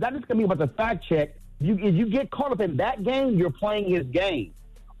well, but it's not just going to be about the fact check. If you get caught up in that game, you're playing his game.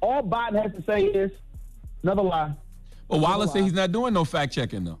 All Biden has to say is another lie. But Wallace said he's not doing no fact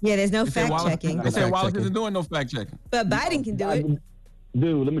checking though. Yeah, there's no fact checking. They said Wallace isn't doing no fact checking. But Biden can do it.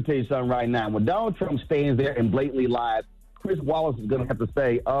 Dude, let me tell you something right now. When Donald Trump stands there and blatantly lies, Chris Wallace is going to have to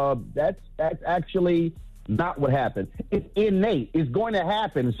say, that's actually not what happened. It's innate. It's going to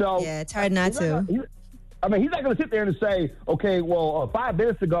happen. So yeah, it's hard not to. He's not going to sit there and say, okay, well, 5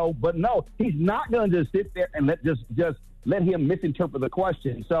 minutes ago, but no, he's not going to just sit there and let him misinterpret the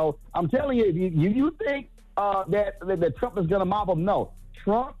question. So I'm telling you, if you think that Trump is going to mob him, no.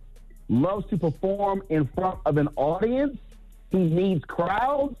 Trump loves to perform in front of an audience. He needs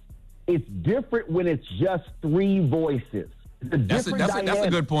crowds. It's different when it's just 3 voices. That's a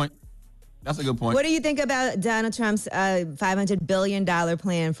good point. That's a good point. What do you think about Donald Trump's $500 billion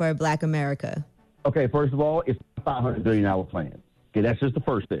plan for Black America? Okay, first of all, it's a $500 billion plan. Okay, that's just the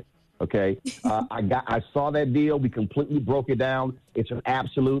first thing. Okay, I saw that deal. We completely broke it down. It's an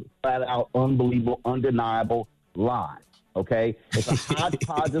absolute, flat out, unbelievable, undeniable lie. Okay, it's a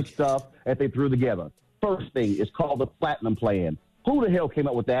hodgepodge of stuff that they threw together. First thing is called the Platinum Plan. Who the hell came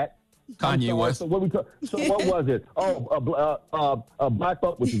up with that? Kanye West. So what was it? Black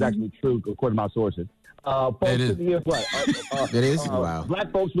folks, which is actually true according to my sources. Folks it is. It is? Wow.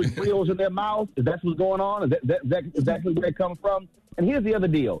 Black folks with grills in their mouths. Is that what's going on? Is that exactly where it comes from? And here's the other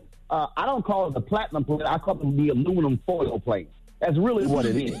deal. I don't call it the Platinum Plan. I call it the aluminum foil plan. That's really what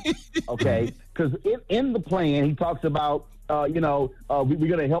it is. Okay? Because in the plan, he talks about, we're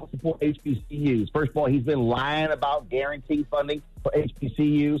going to help support HBCUs. First of all, he's been lying about guaranteeing funding for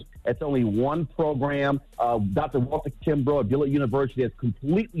HBCUs. That's only one program. Dr. Walter Kimbrough at Dillard University has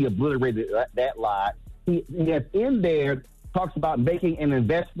completely obliterated that lie. He has in there, talks about making an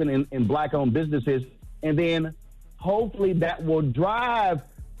investment in Black-owned businesses, and then hopefully that will drive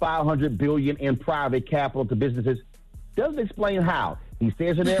 $500 billion in private capital to businesses. Doesn't explain how. He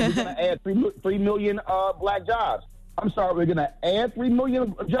says in there we're going to add 3 million Black jobs. I'm sorry, we're going to add 3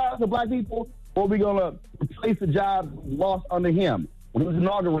 million jobs to Black people, or we're going to replace the jobs lost under him. When it was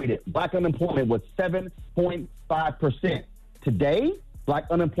inaugurated, Black unemployment was 7.5%. Today, Black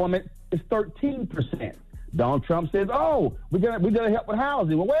unemployment is 13%. Donald Trump says, "Oh, we're gonna help with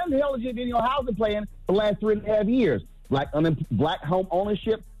housing." Well, where the hell has you been in your housing plan for the last 3.5 years? Black home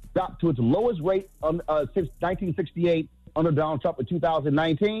ownership dropped to its lowest rate since 1968 under Donald Trump in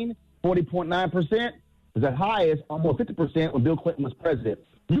 2019, 40.9%. Was as high as almost 50% when Bill Clinton was president.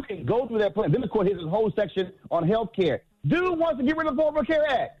 You can go through that plan. Then the court has this whole section on health care. Dude wants to get rid of the Affordable Care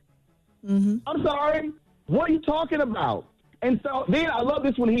Act. Mm-hmm. I'm sorry. What are you talking about? And so then I love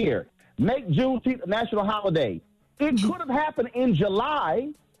this one here. Make Juneteenth a national holiday. It could have happened in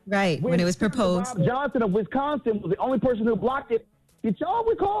July. Right, when it was proposed. Bob Johnson of Wisconsin was the only person who blocked it. Did y'all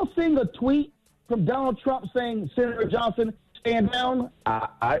recall seeing a tweet from Donald Trump saying, "Senator Johnson, stand down"?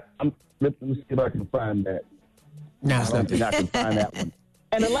 Let me see if I can find that. No, it's not. I can find that one.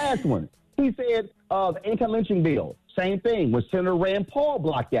 And the last one, he said the anti-lynching bill. Same thing. When Senator Rand Paul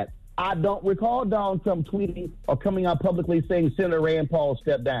blocked that. I don't recall Donald Trump tweeting or coming out publicly saying Senator Rand Paul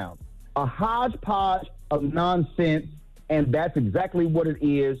stepped down. A hodgepodge of nonsense, and that's exactly what it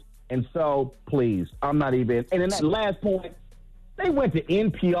is. And so, please, I'm not even. And then that last point, they went to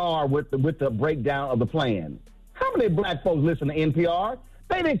NPR with the breakdown of the plan. How many Black folks listen to NPR?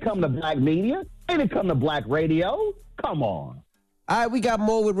 They didn't come to Black media. They didn't come to Black radio. Come on. All right, we got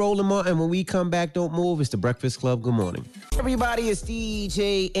more with Roland Martin. When we come back, don't move. It's the Breakfast Club. Good morning. Everybody, it's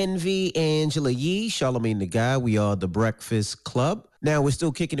DJ Envy, Angela Yee, Charlamagne the Guy. We are the Breakfast Club. Now, we're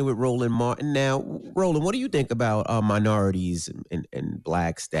still kicking it with Roland Martin. Now, Roland, what do you think about minorities and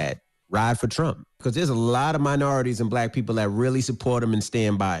Blacks that ride for Trump? Because there's a lot of minorities and Black people that really support him and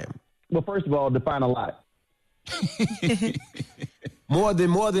stand by him. Well, first of all, define a lot. More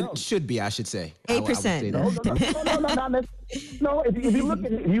than should be, I should say. 8%. No. If you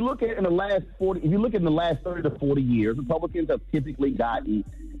look at in the last 40, if you look at in the last 30 to 40 years, Republicans have typically gotten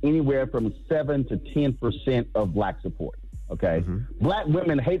anywhere from 7 to 10% of Black support. Okay, Black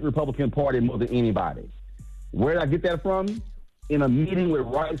women hate the Republican Party more than anybody. Where did I get that from? In a meeting with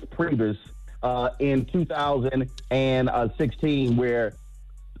Rice Priebus in 2016, where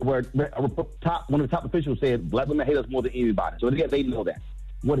one of the top officials said Black women hate us more than anybody. So they know that.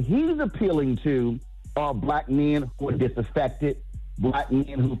 What he's appealing to are Black men who are disaffected, Black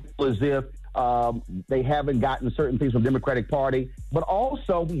men who feel as if they haven't gotten certain things from the Democratic Party. But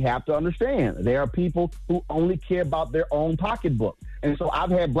also, we have to understand, there are people who only care about their own pocketbook. And so I've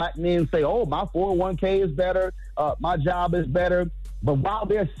had Black men say, "Oh, my 401k is better, my job is better." But while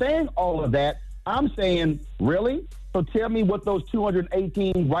they're saying all of that, I'm saying, really? So tell me what those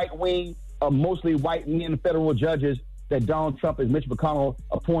 218 right-wing, mostly white men federal judges that Donald Trump and Mitch McConnell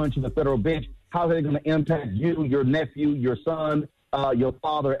appointed to the federal bench, how are they going to impact you, your nephew, your son, your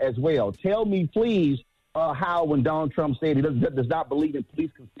father as well? Tell me, please, how when Donald Trump said he does not believe in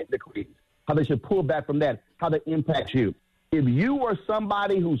police consent decrees, how they should pull back from that, how they impact you. If you are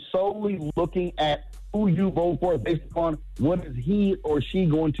somebody who's solely looking at who you vote for based upon what is he or she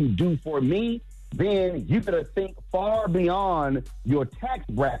going to do for me, then you got to think far beyond your tax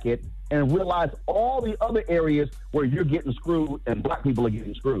bracket and realize all the other areas where you're getting screwed and black people are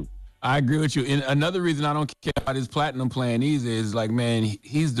getting screwed. I agree with you. And another reason I don't care about his platinum plan either is like, man,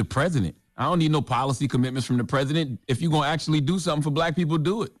 he's the president. I don't need no policy commitments from the president. If you're going to actually do something for black people,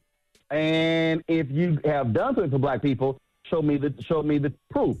 do it. And if you have done something for black people, show me the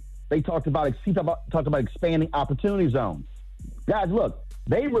proof. He talked about expanding opportunity zones. Guys, look,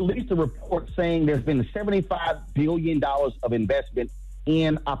 they released a report saying there's been $75 billion of investment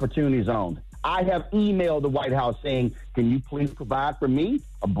in opportunity zones. I have emailed the White House saying, can you please provide for me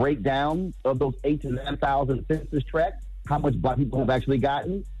a breakdown of those 8,000 to 9,000 census tracts, how much black people have actually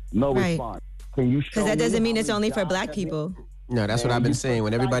gotten? No response. Can you show Because that doesn't mean it's only for black people. No, that's what I've been saying.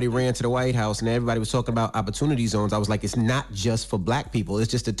 When everybody ran to the White House and everybody was talking about opportunity zones, I was like, it's not just for black people.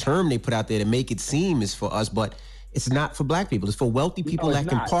 It's just a term they put out there to make it seem it's for us, but it's not for black people. It's for wealthy people that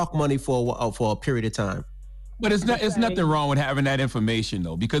can park money for a period of time. But it's nothing wrong with having that information,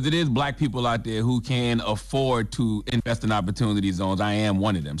 though, because it is black people out there who can afford to invest in opportunity zones. I am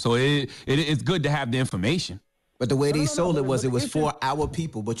one of them. So it's good to have the information. But the way they sold it was for our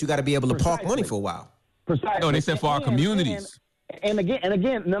people, but you got to be able to park money for a while. Precisely. No, they said for our communities. And again,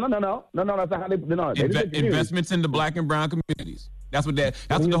 no. That's not how they. No, investments in the black and brown communities. That's what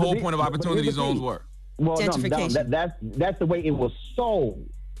the whole point of opportunity zones were. Well, gentrification. That's the way it was sold.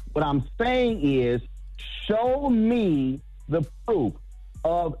 What I'm saying is, show me the proof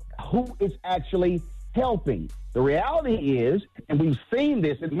of who is actually helping. The reality is, and we've seen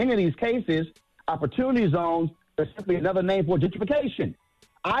this in many of these cases, opportunity zones are simply another name for gentrification.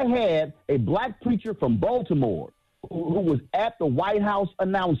 I had a black preacher from Baltimore who was at the White House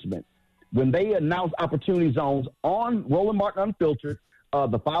announcement when they announced opportunity zones on Roland Martin Unfiltered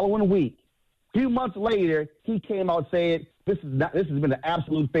the following week. A few months later, he came out saying, this has been an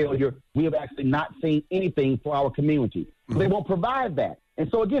absolute failure. We have actually not seen anything for our community. So they won't provide that. And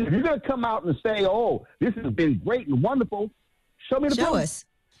so, again, if you're going to come out and say, oh, this has been great and wonderful, show me the proof. Us.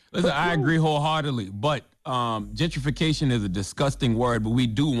 Listen, I agree wholeheartedly, but gentrification is a disgusting word, but we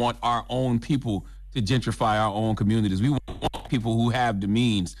do want our own people to gentrify our own communities. We want people who have the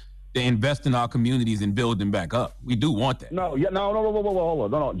means to invest in our communities and build them back up. We do want that. No, hold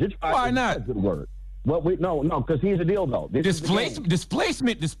on. No. Gentrify Why not? Is a good word. Well, because here's the deal, though.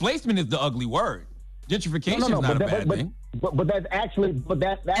 Displacement is the ugly word. Gentrification is not a bad thing. But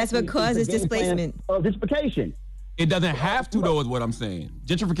that's what causes displacement. Of gentrification. It doesn't have to, though, is what I'm saying.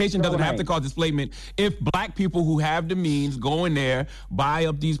 Gentrification doesn't have to cause displacement if black people who have the means go in there, buy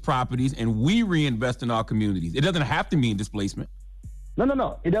up these properties, and we reinvest in our communities. It doesn't have to mean displacement.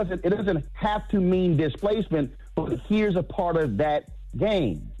 No. It doesn't have to mean displacement, but here's a part of that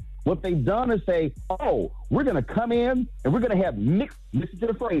game. What they've done is say, oh, we're going to come in and we're going to have listen to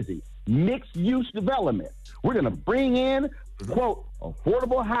the phrasing, mixed-use development. We're going to bring in, quote,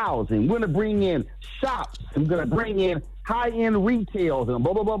 affordable housing. We're going to bring in shops. We're going to bring in high-end retails and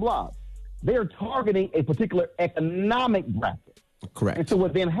blah, blah, blah, blah. They're targeting a particular economic bracket. Correct. And so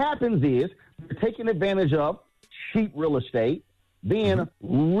what then happens is they're taking advantage of cheap real estate, then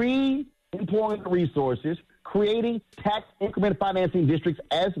re-employing the resources, creating tax increment financing districts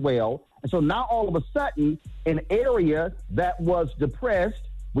as well. And so now all of a sudden, an area that was depressed,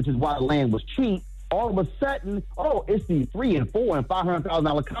 which is why land was cheap, all of a sudden, it's the $300,000 and $400,000 and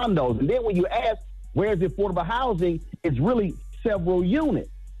 $500,000 condos. And then when you ask, where's the affordable housing, it's really several units.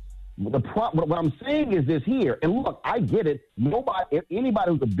 What I'm saying is this here, and look, I get it.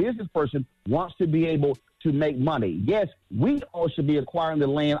 Anybody who's a business person wants to be able to make money. Yes, we all should be acquiring the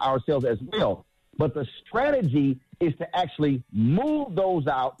land ourselves as well. But the strategy is to actually move those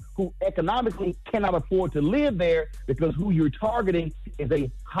out who economically cannot afford to live there, because who you're targeting is a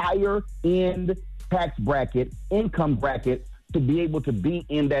higher end tax bracket, income bracket, to be able to be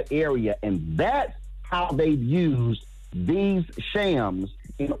in that area. And that's how they've used these shams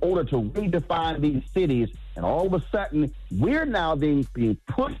in order to redefine these cities. And all of a sudden, we're now being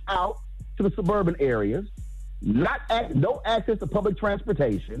pushed out to the suburban areas, no access to public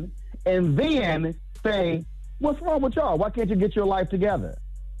transportation, and then say, what's wrong with y'all? Why can't you get your life together?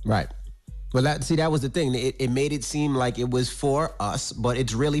 Right. Well, that was the thing. It made it seem like it was for us, but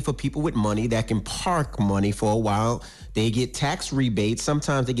it's really for people with money that can park money for a while. They get tax rebates.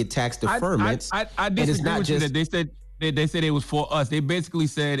 Sometimes they get tax deferments. I disagree with you that They said it was for us. They basically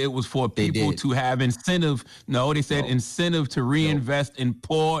said it was for people to have incentive. No, they said incentive to reinvest in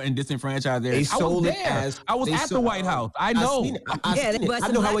poor and disenfranchised areas. They sold it I was at the White House. I know. They brought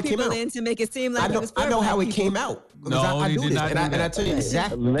some black people in to make it seem like it was for I know how black it people. came out. No, I they do did this, not and do I that. tell you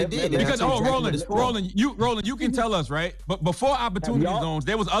exactly they did. Because Roland, you can tell us, right? But before opportunity zones,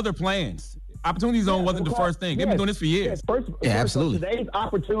 there was other plans. Opportunity zone wasn't the first thing. They've been doing this for years. Absolutely. Today's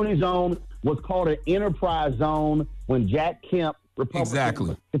opportunity zone was called an enterprise zone when Jack Kemp,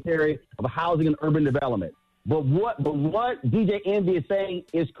 Republican Secretary of Housing and Urban Development. But what DJ Envy is saying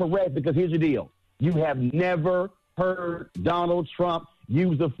is correct, because here's the deal. You have never heard Donald Trump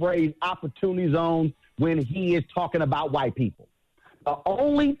use the phrase opportunity zone when he is talking about white people. The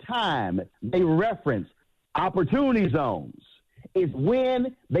only time they reference opportunity zones is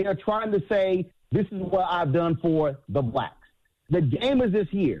when they are trying to say, this is what I've done for the blacks. The game is this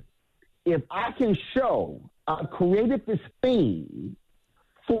here. If I can show I've created this thing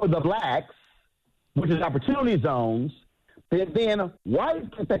for the blacks, which is opportunity zones, then whites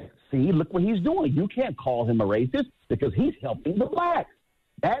can say, see, look what he's doing. You can't call him a racist because he's helping the blacks.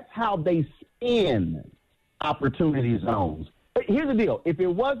 That's how they spin opportunity zones. But here's the deal. If it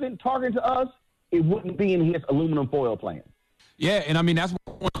wasn't targeted to us, it wouldn't be in his aluminum foil plan. Yeah, and I mean, that's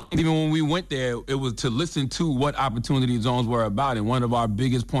even when we went there, it was to listen to what opportunity zones were about. And one of our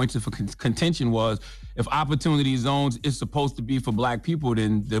biggest points of contention was, if opportunity zones is supposed to be for black people,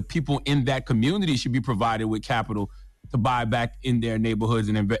 then the people in that community should be provided with capital to buy back in their neighborhoods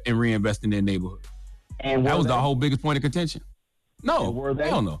and reinvest in their neighborhood. And that was the whole biggest point of contention. No,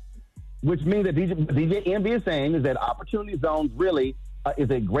 hell no. Which means that DJ Envy is saying is that opportunity zones really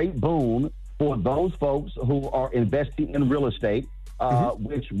is a great boon for those folks who are investing in real estate,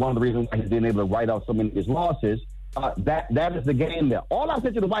 which one of the reasons why he's been able to write off so many of his losses, that is the game there. All I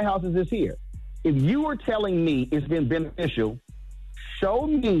said to the White House is this here. If you are telling me it's been beneficial, show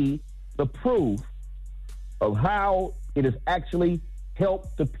me the proof of how it has actually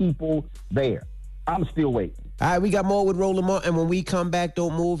helped the people there. I'm still waiting. All right, we got more with Roland Martin. And when we come back,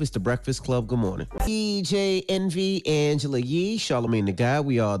 don't move. It's the Breakfast Club. Good morning. DJ Envy, Angela Yee, Charlamagne the Guy.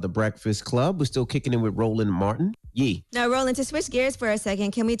 We are the Breakfast Club. We're still kicking in with Roland Martin. Yee. Now, Roland, to switch gears for a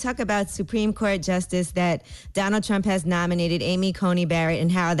second, can we talk about Supreme Court Justice that Donald Trump has nominated, Amy Coney Barrett,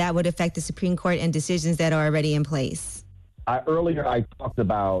 and how that would affect the Supreme Court and decisions that are already in place? Earlier, I talked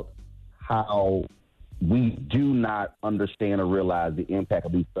about how we do not understand or realize the impact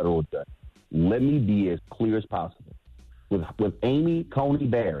of these federal judges. Let me be as clear as possible. With Amy Coney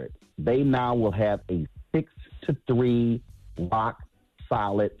Barrett, they now will have a 6-3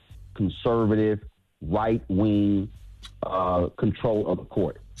 rock-solid, conservative, right-wing control of the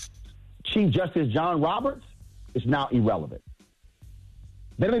court. Chief Justice John Roberts is now irrelevant.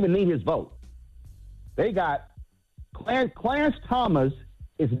 They don't even need his vote. They got Clarence Thomas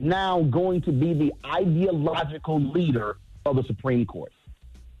is now going to be the ideological leader of the Supreme Court.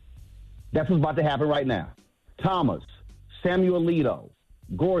 That's what's about to happen right now. Thomas, Samuel Alito,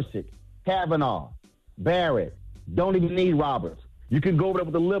 Gorsuch, Kavanaugh, Barrett, don't even need Roberts. You can go over there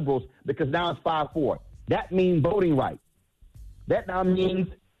with the liberals because now it's 5-4. That means voting rights. That now means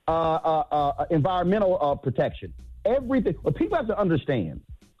environmental protection. Everything. What people have to understand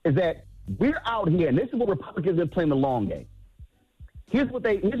is that we're out here, and this is what Republicans have been playing the long game. Here's what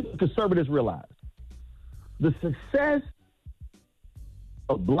conservatives realize. The success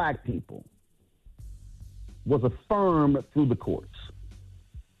of black people was affirmed through the courts.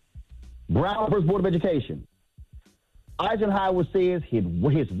 Brown versus Board of Education. Eisenhower says his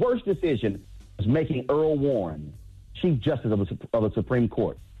worst decision was making Earl Warren Chief Justice of the Supreme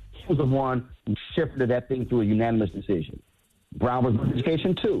Court. He was the one who shepherded that thing through a unanimous decision. Brown versus Board of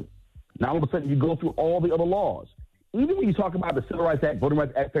Education, too. Now all of a sudden you go through all the other laws. Even when you talk about the Civil Rights Act, Voting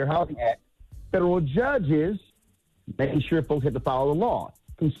Rights Act, Fair Housing Act, federal judges making sure folks had to follow the law.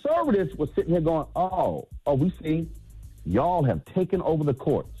 Conservatives were sitting here going, oh, we see y'all have taken over the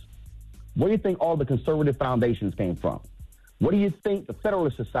courts. Where do you think all the conservative foundations came from? What do you think the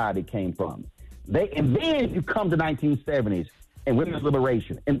Federalist Society came from? And then you come to 1970s and women's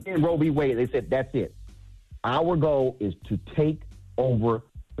liberation. And then Roe v. Wade, they said, that's it. Our goal is to take over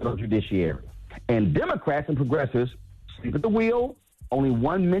the judiciary. And Democrats and progressives sleep at the wheel. Only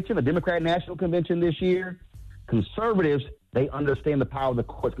one mention, the Democratic National Convention this year. Conservatives, they understand the power of the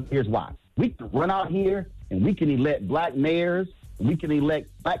courts. Here's why. We can run out here and we can elect black mayors, we can elect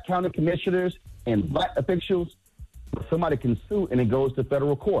black county commissioners and black officials, but somebody can sue and it goes to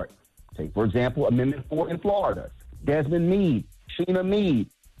federal court. Take, for example, Amendment 4 in Florida. Desmond Meade, Sheena Meade,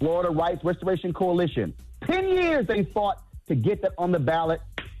 Florida Rights Restoration Coalition. 10 years they fought to get that on the ballot.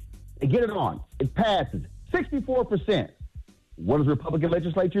 They get it on. It passes. 64%. What does the Republican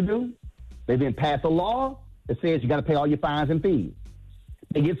legislature do? They then pass a law that says you got to pay all your fines and fees.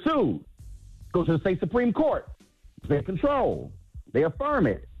 They get sued. Go to the state Supreme Court. They control. They affirm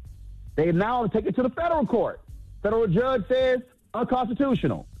it. They now take it to the federal court. Federal judge says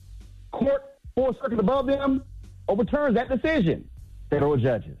unconstitutional. Court, fourth circuit above them, overturns that decision. Federal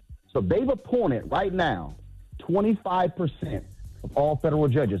judges. So they've appointed right now 25% of all federal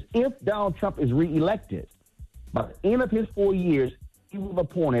judges. If Donald Trump is reelected, by the end of his 4 years, he will have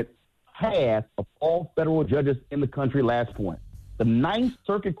appointed half of all federal judges in the country. Last point. The Ninth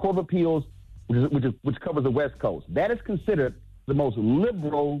Circuit Court of Appeals, which covers the West Coast, that is considered the most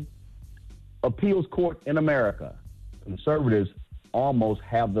liberal appeals court in America. Conservatives almost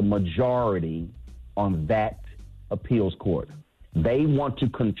have the majority on that appeals court. They want to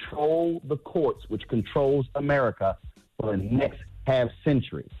control the courts, which controls America for the next half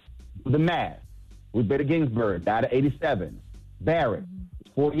century. Do the math. Ruth Bader Ginsburg died at 87. Barrett,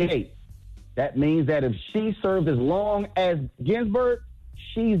 48. That means that if she serves as long as Ginsburg,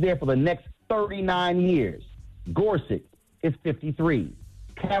 she's there for the next 39 years. Gorsuch is 53.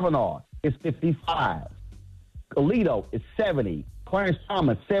 Kavanaugh is 55. Alito is 70. Clarence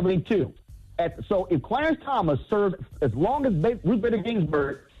Thomas, 72. So if Clarence Thomas serves as long as Ruth Bader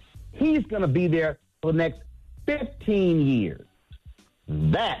Ginsburg, he's going to be there for the next 15 years.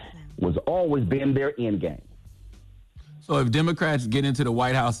 That was always been their end game. So if Democrats get into the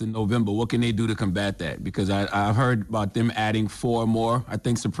White House in November, what can they do to combat that? Because I've heard about them adding 4 more, I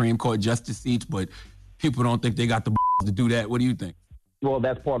think, Supreme Court justice seats, but people don't think they got the to do that. What do you think? Well,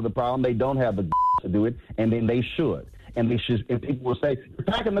 that's part of the problem. They don't have the to do it, and then they should. And they should. And people will say, you're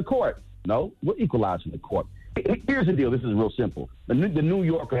attacking the court. No, we're equalizing the court. Here's the deal. This is real simple. The New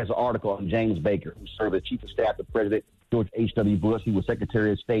Yorker has an article on James Baker, who served as Chief of Staff to President George H.W. Bush. He was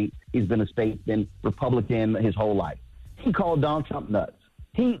Secretary of State. He's been Republican his whole life. He called Donald Trump nuts.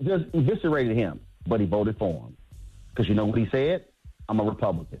 He just eviscerated him, but he voted for him. Because you know what he said? I'm a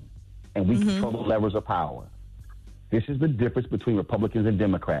Republican, and we control the levers of power. This is the difference between Republicans and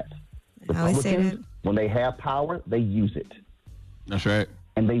Democrats. Republicans, when they have power, they use it. That's right.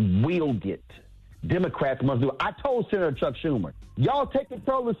 And they wield it. Democrats must do it. I told Senator Chuck Schumer, y'all take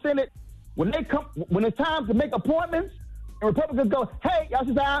control of the Senate. When it's time to make appointments, and Republicans go, hey, y'all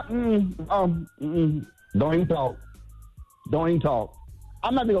should say, don't even talk. Don't even talk.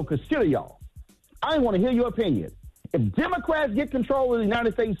 I'm not going to consider y'all. I don't want to hear your opinion. If Democrats get control of the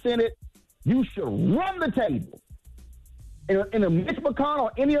United States Senate, you should run the table. In a Mitch McConnell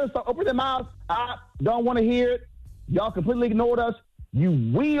or any other stuff, open their mouths. I don't want to hear it. Y'all completely ignored us. You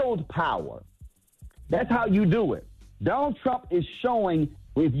wield power. That's how you do it. Donald Trump is showing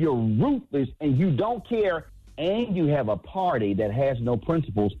if you're ruthless and you don't care and you have a party that has no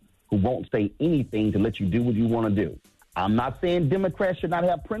principles who won't say anything to let you do what you want to do. I'm not saying Democrats should not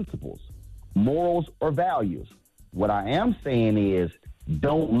have principles, morals, or values. What I am saying is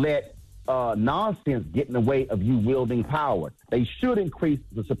don't let nonsense get in the way of you wielding power. They should increase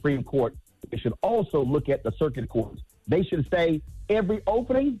the Supreme Court. They should also look at the circuit courts. They should say every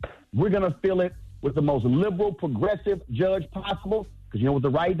opening, we're going to fill it with the most liberal, progressive judge possible. Because you know what the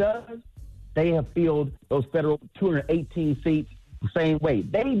right does? They have filled those federal 218 seats the same way.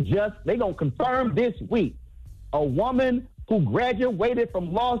 They going to confirm this week a woman who graduated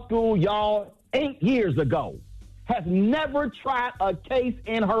from law school, y'all, 8 years ago, has never tried a case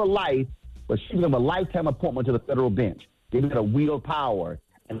in her life, but she's going to have a lifetime appointment to the federal bench. Give it a wield power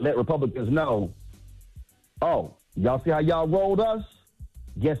and let Republicans know, oh, y'all see how y'all rolled us?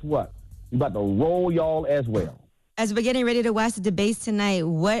 Guess what? We're about to roll y'all as well. As we're getting ready to watch the debates tonight,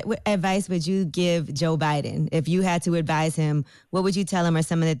 what advice would you give Joe Biden? If you had to advise him, what would you tell him are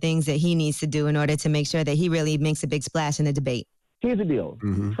some of the things that he needs to do in order to make sure that he really makes a big splash in the debate? Here's the deal.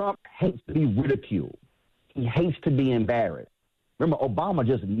 Trump hates to be ridiculed. He hates to be embarrassed. Remember, Obama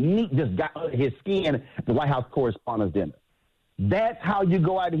just got under his skin at the White House Correspondents' Dinner. That's how you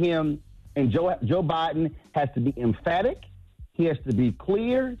go at him. And Joe Biden has to be emphatic. He has to be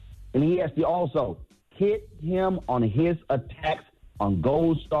clear. And he has to also hit him on his attacks on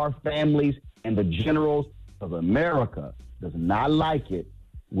Gold Star families and the generals, because America does not like it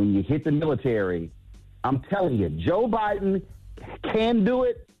when you hit the military. I'm telling you, Joe Biden can do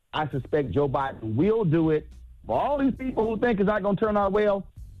it. I suspect Joe Biden will do it. For all these people who think it's not going to turn out well,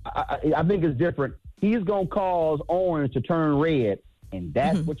 I think it's different. He's going to cause orange to turn red, and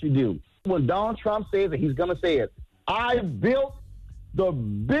that's what you do. When Donald Trump says that he's going to say it, I built the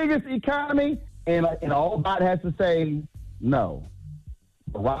biggest economy, and all Biden has to say, no.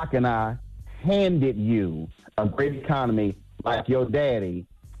 Barack and I handed you a great economy like your daddy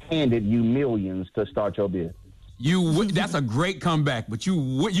handed you millions to start your business. That's a great comeback, but you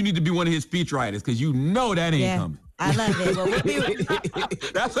need to be one of his speechwriters because you know that ain't coming. I love it. Well,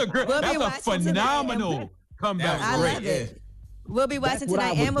 that's a phenomenal comeback. I love it. We'll be watching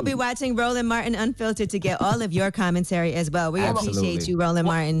tonight, and we'll be watching Roland Martin Unfiltered to get all of your commentary as well. We appreciate you, Roland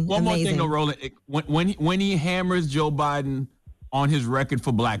Martin. One more thing, though, Roland. When he hammers Joe Biden on his record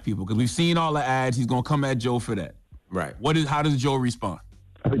for black people, because we've seen all the ads, he's going to come at Joe for that. Right. How does Joe respond?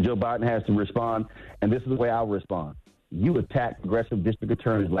 I think Joe Biden has to respond, and this is the way I'll respond. You attack progressive district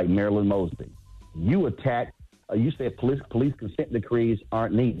attorneys like Marilyn Mosby. You attack, you said police consent decrees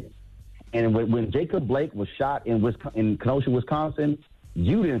aren't needed. And when Jacob Blake was shot in Kenosha, Wisconsin,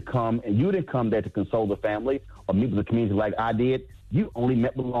 you didn't come there to console the family or meet with the community like I did. You only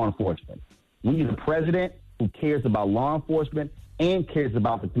met with law enforcement. We need a president who cares about law enforcement and cares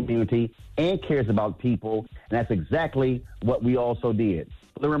about the community and cares about people, and that's exactly what we also did.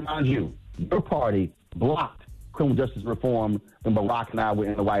 Let me remind you, your party blocked criminal justice reform when Barack and I were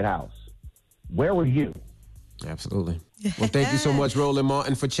in the White House. Where were you? Absolutely. Well, thank you so much, Roland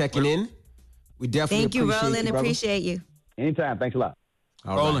Martin, for checking in. We definitely appreciate you, Roland. brother. Appreciate you. Anytime. Thanks a lot.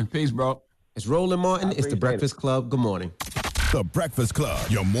 All Roland, right. peace, bro. It's Roland Martin. It's the Breakfast Club. Good morning. The Breakfast Club.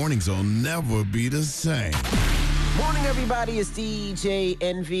 Your mornings will never be the same. Morning, everybody. It's DJ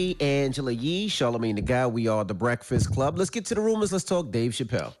Envy, Angela Yee, Charlamagne the Guy. We are the Breakfast Club. Let's get to the rumors. Let's talk Dave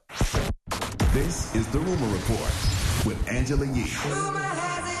Chappelle. This is the Rumor Report with Angela Yee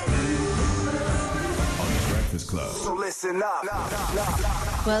on the Breakfast Club. So listen up.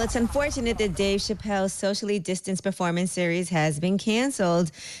 Well, it's unfortunate that Dave Chappelle's socially distanced performance series has been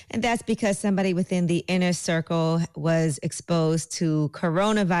canceled, and that's because somebody within the inner circle was exposed to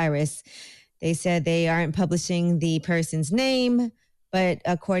coronavirus. They said they aren't publishing the person's name, but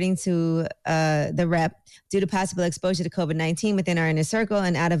according to the rep, due to possible exposure to COVID-19 within our inner circle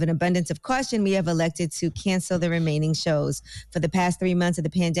and out of an abundance of caution, we have elected to cancel the remaining shows. For the past 3 months of the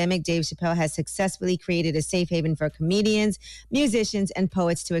pandemic, Dave Chappelle has successfully created a safe haven for comedians, musicians, and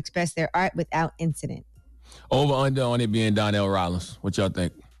poets to express their art without incident. Over under on it being Donnell Rollins. What y'all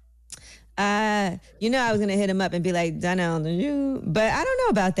think? I was going to hit him up and be like, Donnell, but I don't know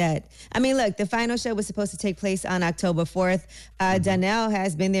about that. I mean, look, the final show was supposed to take place on October 4th. Donnell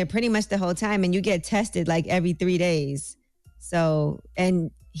has been there pretty much the whole time, and you get tested like every 3 days. So,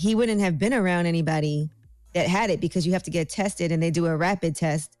 and he wouldn't have been around anybody that had it because you have to get tested and they do a rapid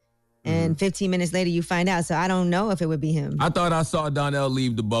test. And 15 minutes later, you find out. So I don't know if it would be him. I thought I saw Donnell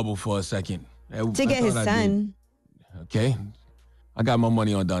leave the bubble for a second. To get his son. Okay. I got my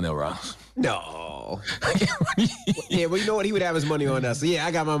money on Donnell Rollins. No. Yeah, well, you know what? He would have his money on us. So, yeah,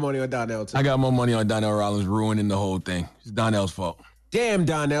 I got my money on Donnell, too. I got my money on Donnell Rollins ruining the whole thing. It's Donnell's fault. Damn,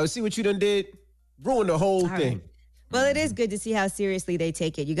 Donnell. See what you done did? Ruined the whole thing. Right. Well, it is good to see how seriously they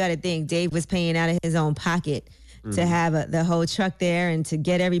take it. You got to think Dave was paying out of his own pocket to have the whole truck there and to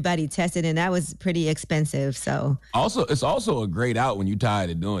get everybody tested, and that was pretty expensive. So it's also a great out when you're tired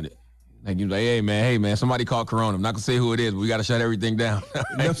of doing it. Like you're like, hey man, somebody called Corona. I'm not gonna say who it is, but we gotta shut everything down.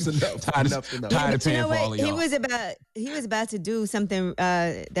 Enough's enough. Tired of paying for all of y'all. He was about to do something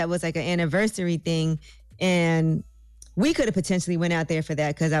that was like an anniversary thing, and we could have potentially went out there for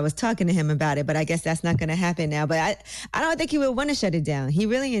that because I was talking to him about it. But I guess that's not gonna happen now. But I don't think he would want to shut it down. He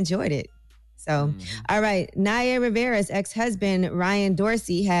really enjoyed it. So, all right. Naya Rivera's ex-husband, Ryan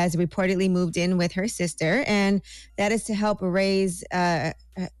Dorsey, has reportedly moved in with her sister, and that is to help raise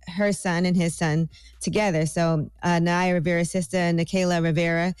her son and his son together. So, Naya Rivera's sister, Nikayla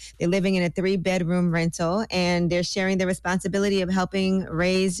Rivera, they're living in a 3-bedroom rental, and they're sharing the responsibility of helping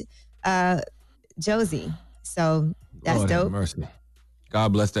raise Josie. So, that's Lord dope. Have mercy.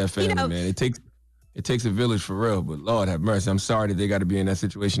 God bless that family, man. It takes a village for real, but Lord have mercy. I'm sorry that they got to be in that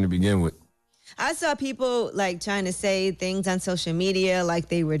situation to begin with. I saw people like trying to say things on social media like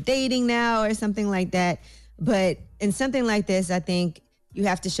they were dating now or something like that. But in something like this, I think you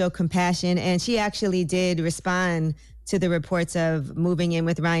have to show compassion. And she actually did respond to the reports of moving in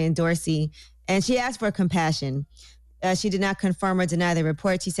with Ryan Dorsey. And she asked for compassion. She did not confirm or deny the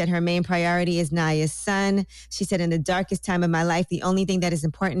report. She said her main priority is Naya's son. She said, in the darkest time of my life, the only thing that is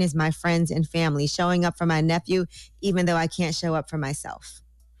important is my friends and family, showing up for my nephew, even though I can't show up for myself.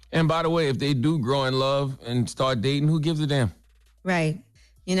 And by the way, if they do grow in love and start dating, who gives a damn? Right.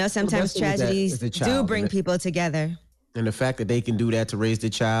 You know, sometimes tragedies do bring people together. And the fact that they can do that to raise the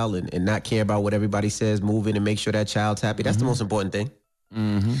child and not care about what everybody says, move in and make sure that child's happy, that's the most important thing.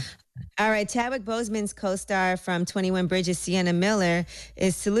 All right, Chadwick Boseman's co-star from 21 Bridges, Sienna Miller,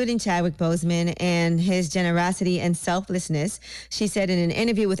 is saluting Chadwick Boseman and his generosity and selflessness. She said in an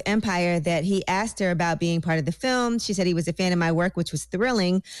interview with Empire that he asked her about being part of the film. She said he was a fan of my work, which was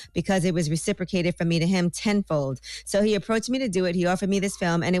thrilling because it was reciprocated from me to him tenfold. So he approached me to do it. He offered me this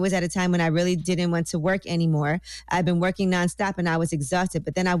film, and it was at a time when I really didn't want to work anymore. I'd been working nonstop, and I was exhausted,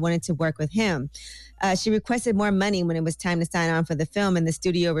 but then I wanted to work with him. She requested more money when it was time to sign on for the film, and the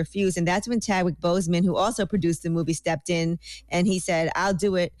studio refused. And that's when Chadwick Boseman, who also produced the movie, stepped in, and he said, I'll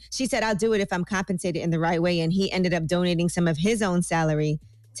do it. She said, I'll do it if I'm compensated in the right way. And he ended up donating some of his own salary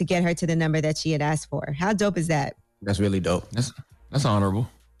to get her to the number that she had asked for. How dope is that? That's really dope. That's honorable.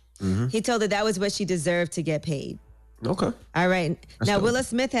 Mm-hmm. He told her that was what she deserved to get paid. Okay. All right. Now, Willow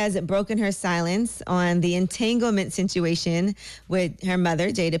Smith has broken her silence on the entanglement situation with her mother,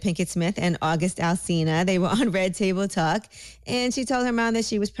 Jada Pinkett Smith, and August Alsina. They were on Red Table Talk, and she told her mom that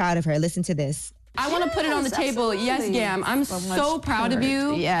she was proud of her. Listen to this. I want to put it on the table. Yes, Gam. I'm so proud of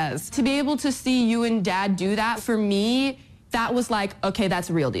you. Yes. To be able to see you and Dad do that, for me, that was like, okay, that's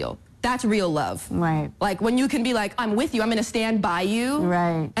a real deal. That's real love. Right. Like when you can be like, I'm with you, I'm gonna stand by you.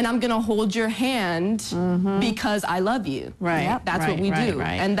 Right. And I'm gonna hold your hand because I love you. Right. Yep. That's Right, what we right, do.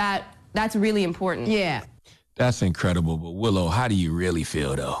 right. And that's really important. Yeah. That's incredible. But Willow, how do you really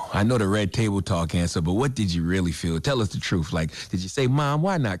feel though? I know the Red Table Talk answer, but what did you really feel? Tell us the truth. Like, did you say, Mom,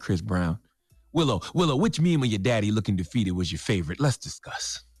 why not Chris Brown? Willow, which meme of your daddy looking defeated was your favorite? Let's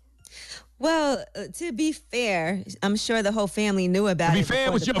discuss. Well, to be fair, I'm sure the whole family knew about it. To be fair,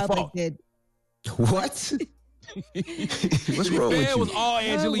 it was your fault. Did. What? What's wrong with It you? was all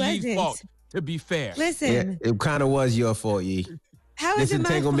Angela Yee's wasn't. fault, to be fair. Listen, Yeah, it kind of was your fault, Yee. how is This it my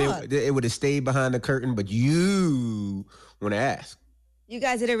fault? entanglement, it would have stayed behind the curtain, but you want to ask. You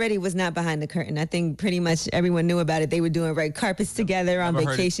guys, it already was not behind the curtain. I think pretty much everyone knew about it. They were doing red carpets together, on Never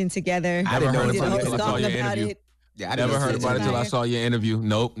heard vacation together. I didn't know They did a about whole it until I saw song your about interview. it. Yeah, I Never heard about it until until I saw your interview.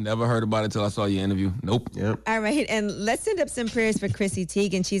 Nope, never heard about it until I saw your interview. Nope. Yep. All right, and let's send up some prayers for Chrissy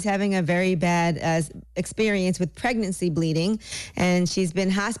Teigen. She's having a very bad experience with pregnancy bleeding, and she's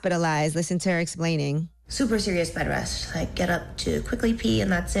been hospitalized. Listen to her explaining. Super serious bed rest. Like get up to quickly pee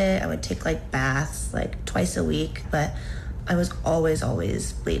and that's it. I would take like baths like twice a week, but I was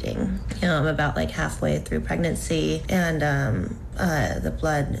always bleeding. You know, I'm about like halfway through pregnancy, and the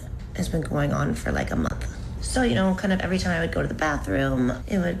blood has been going on for like a month. So, you know, kind of every time I would go to the bathroom,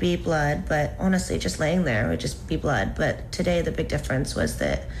 it would be blood, but honestly, just laying there would just be blood. But today, the big difference was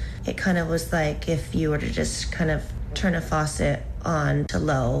that it kind of was like if you were to just kind of turn a faucet on to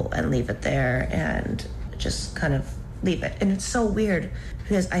low and leave it there and just kind of leave it. And it's so weird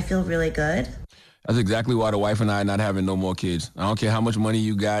because I feel really good. That's exactly why the wife and I are not having no more kids. I don't care how much money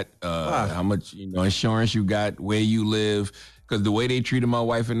you got, how much insurance you got, where you live. Because the way they treated my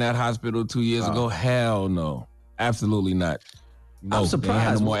wife in that hospital 2 years ago, hell no. Absolutely not. No, I'm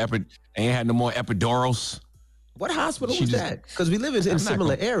surprised. They ain't had no more epidurals. What hospital was that? Because we live in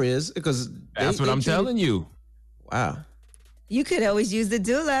similar areas. Because that's what I'm telling you. Wow. You could always use the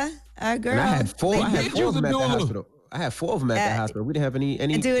doula, our girl. And I had four of them at the doula. hospital. I had four of them at the hospital. We didn't have any.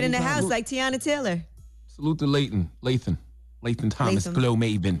 And do it in the problem. house like Tiana Taylor. Salute to Lathan Thomas, Latham. Glow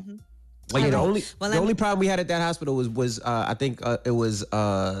Maven. Yeah, the only Well, the only problem we had at that hospital was I think it was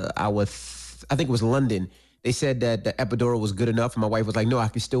London. They said that the epidural was good enough, and my wife was like, "No, I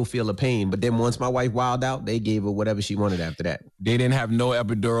can still feel the pain." But then once my wife wilded out, they gave her whatever she wanted after that. They didn't have no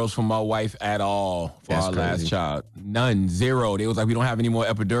epidurals for my wife at all for That's our crazy. last child. None, zero. They was like, we don't have any more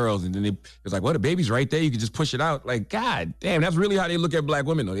epidurals. And then it was like, well, the baby's right there. You can just push it out. Like, God damn, that's really how they look at black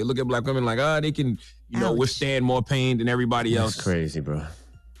women, though. They look at black women like, they can, withstand more pain than everybody else. That's crazy, bro.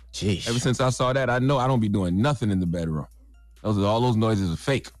 Jeez. Ever since I saw that, I know I don't be doing nothing in the bedroom. All those noises are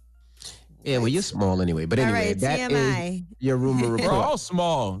fake. Yeah, well, you're small anyway. But All anyway, right, that TMI. is your rumor We're report. all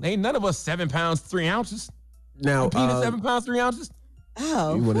small. Ain't none of us 7 pounds, 3 ounces. Now, My penis 7 pounds, 3 ounces.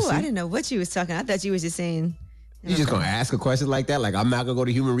 Oh, You wanna whew, see? I didn't know what you was talking. I thought you was just saying. you just gonna ask a question like that? Like, I'm not gonna go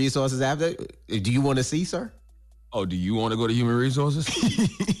to human resources after. Do you want to see, sir? Oh, do you want to go to human resources?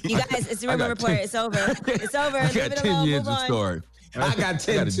 You guys, it's the I rumor got report. 10. It's over. It's over. I Leave got it 10 alone. years Move of on. story. I got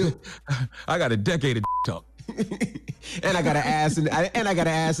 10 too. I got a decade of talk. And I got an ass, and I got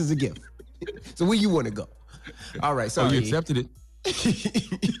an ass as a gift. So where you want to go? All right, so you accepted it.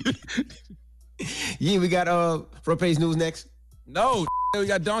 Yeah, we got front page news next. No, we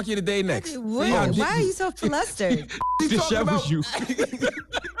got Donkey of the Day next. Why are you so flustered? Dishevels you.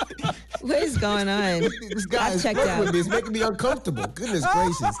 What is going on? This guy I've is checked fucking out. with me. It's making me uncomfortable. Goodness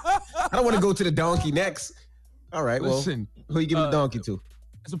gracious. I don't want to go to the donkey next. All right, well, Listen, who you giving the donkey to?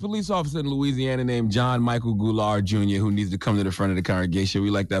 There's a police officer in Louisiana named John Michael Goulart Jr. who needs to come to the front of the congregation. We'd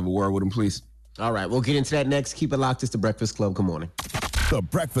like to have a word with him, please. All right, we'll get into that next. Keep it locked. It's The Breakfast Club. Good morning. The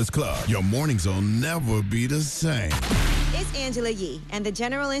Breakfast Club. Your mornings will never be the same. It's Angela Yee, and the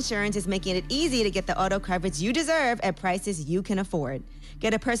General Insurance is making it easy to get the auto coverage you deserve at prices you can afford.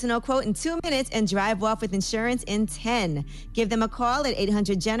 Get a personal quote in 2 minutes and drive off with insurance in 10. Give them a call at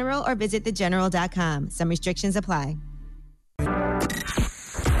 800-GENERAL or visit thegeneral.com. Some restrictions apply.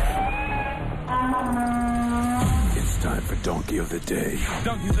 It's time for Donkey of the Day.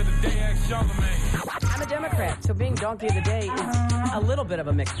 Donkeys of the Day, ask Charlemagne. I'm a Democrat, so being Donkey of the Day is a little bit of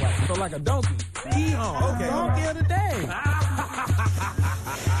a mixed blessing. So like a donkey. Yeehaw. Okay. Donkey of the Day.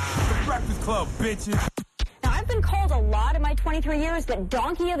 The Breakfast Club, bitches. Now, I've been called a lot in my 23 years, but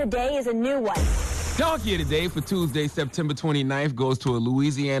Donkey of the Day is a new one. Donkey of the Day for Tuesday, September 29th, goes to a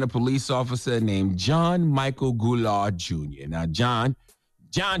Louisiana police officer named John Michael Goulart Jr. Now, John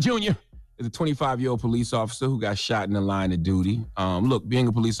Jr. is a 25-year-old police officer who got shot in the line of duty. Look, being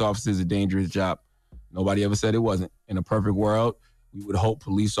a police officer is a dangerous job. Nobody ever said it wasn't. In a perfect world, we would hope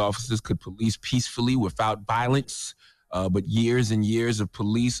police officers could police peacefully without violence. But years and years of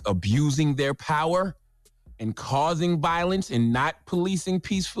police abusing their power and causing violence and not policing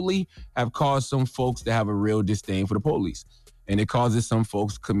peacefully have caused some folks to have a real disdain for the police. And it causes some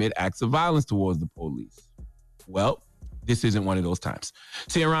folks to commit acts of violence towards the police. Well, this isn't one of those times.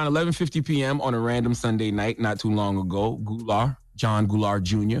 See, around 11:50 p.m. on a random Sunday night not too long ago, John Goulart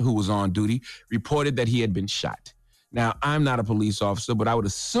Jr., who was on duty, reported that he had been shot. Now, I'm not a police officer, but I would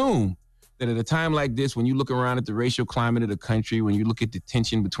assume that at a time like this, when you look around at the racial climate of the country, when you look at the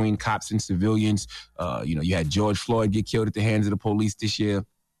tension between cops and civilians, you had George Floyd get killed at the hands of the police this year.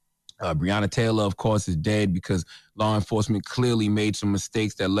 Breonna Taylor, of course, is dead because law enforcement clearly made some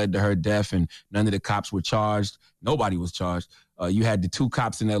mistakes that led to her death, and none of the cops were charged. Nobody was charged. You had the 2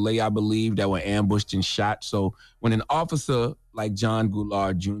 cops in L.A., I believe, that were ambushed and shot. So when an officer like John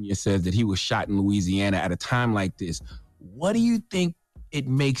Goulart Jr. says that he was shot in Louisiana at a time like this, what do you think it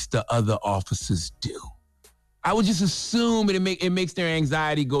makes the other officers do? I would just assume it makes their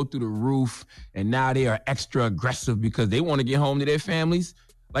anxiety go through the roof, and now they are extra aggressive because they want to get home to their families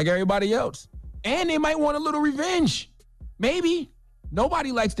like everybody else. And they might want a little revenge. Maybe.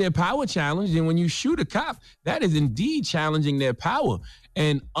 Nobody likes their power challenged, and when you shoot a cop, that is indeed challenging their power.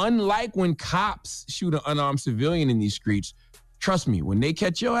 And unlike when cops shoot an unarmed civilian in these streets, trust me, when they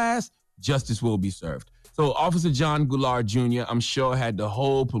catch your ass, justice will be served. So Officer John Goulart Jr., I'm sure, had the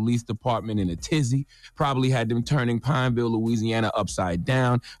whole police department in a tizzy, probably had them turning Pineville, Louisiana upside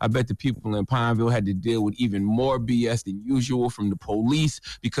down. I bet the people in Pineville had to deal with even more BS than usual from the police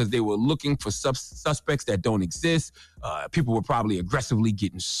because they were looking for suspects that don't exist. People were probably aggressively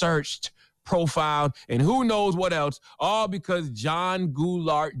getting searched, profiled, and who knows what else, all because John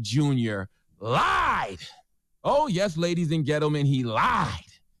Goulart Jr. lied. Oh, yes, ladies and gentlemen, he lied.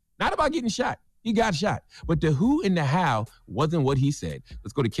 Not about getting shot. He got shot. But the who and the how wasn't what he said.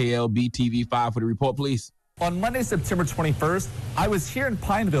 Let's go to KLB TV5 for the report, please. On Monday, September 21st, I was here in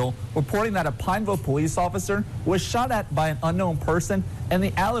Pineville reporting that a Pineville police officer was shot at by an unknown person in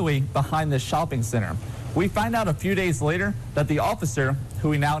the alleyway behind the shopping center. We find out a few days later that the officer, who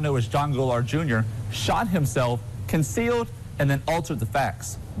we now know as John Goulart Jr., shot himself, concealed, and then altered the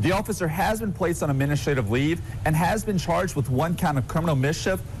facts. The officer has been placed on administrative leave and has been charged with 1 count of criminal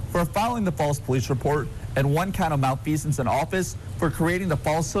mischief for filing the false police report and 1 count of malfeasance in office for creating the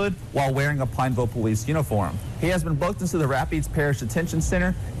falsehood while wearing a Pineville police uniform. He has been booked into the Rapides Parish Detention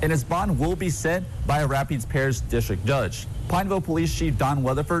Center, and his bond will be set by a Rapides Parish district judge. Pineville Police Chief Don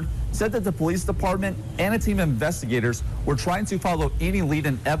Weatherford said that the police department and a team of investigators were trying to follow any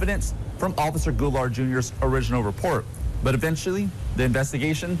lead-in evidence from Officer Goulart Jr.'s original report. But eventually, the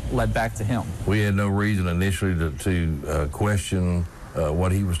investigation led back to him. We had no reason initially to question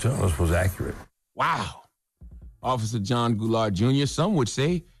what he was telling us was accurate. Wow. Officer John Goulart Jr., some would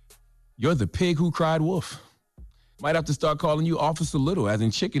say, you're the pig who cried wolf. Might have to start calling you Officer Little, as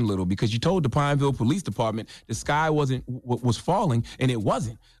in Chicken Little, because you told the Pineville Police Department the sky was falling, and it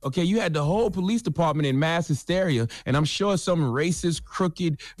wasn't. Okay, you had the whole police department in mass hysteria, and I'm sure some racist,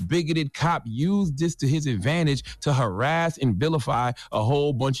 crooked, bigoted cop used this to his advantage to harass and vilify a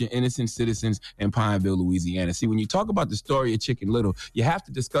whole bunch of innocent citizens in Pineville, Louisiana. See, when you talk about the story of Chicken Little, you have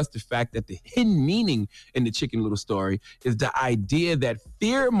to discuss the fact that the hidden meaning in the Chicken Little story is the idea that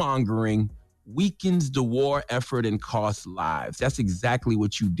fear-mongering weakens the war effort and costs lives. That's exactly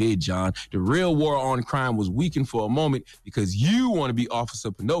what you did, John. The real war on crime was weakened for a moment because you want to be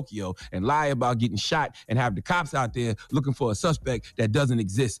Officer Pinocchio and lie about getting shot and have the cops out there looking for a suspect that doesn't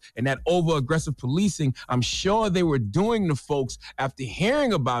exist. And that over-aggressive policing, I'm sure they were doing to folks after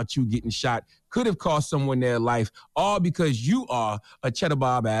hearing about you getting shot, could have cost someone their life, all because you are a Cheddar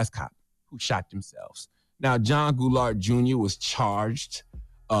Bob-ass cop who shot themselves. Now, John Goulart Jr. was charged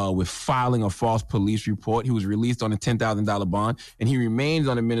with filing a false police report. He was released on a $10,000 bond, and he remains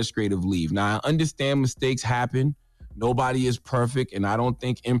on administrative leave. Now, I understand mistakes happen. Nobody is perfect, and I don't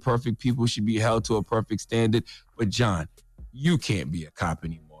think imperfect people should be held to a perfect standard. But, John, you can't be a cop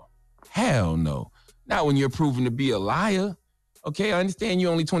anymore. Hell no. Not when you're proven to be a liar. Okay, I understand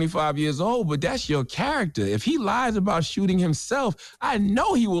you're only 25 years old, but that's your character. If he lies about shooting himself, I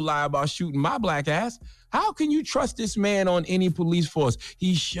know he will lie about shooting my black ass. How can you trust this man on any police force?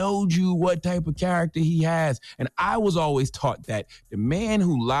 He showed you what type of character he has. And I was always taught that the man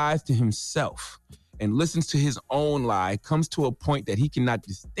who lies to himself and listens to his own lie comes to a point that he cannot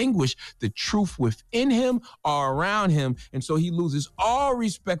distinguish the truth within him or around him. And so he loses all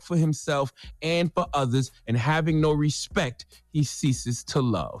respect for himself and for others. And having no respect, he ceases to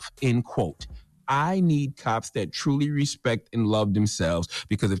love, end quote. I need cops that truly respect and love themselves,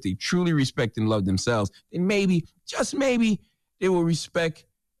 because if they truly respect and love themselves, then maybe, just maybe, they will respect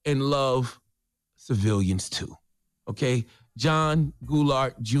and love civilians too. Okay? John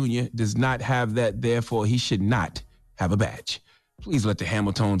Goulart Jr. does not have that, therefore he should not have a badge. Please let the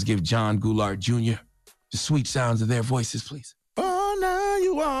Hamiltons give John Goulart Jr. the sweet sounds of their voices, please. Oh, now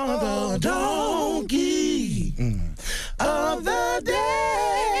you are the donkey of the day.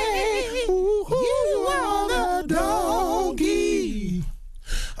 You are the donkey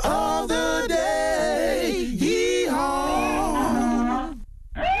of the day. Yee-haw.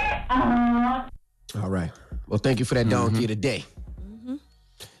 All right. Well, thank you for that donkey of the day.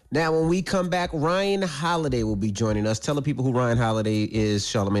 Now, when we come back, Ryan Holiday will be joining us. Tell the people who Ryan Holiday is,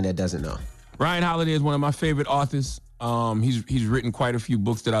 Charlamagne, that doesn't know. Ryan Holiday is one of my favorite authors. He's written quite a few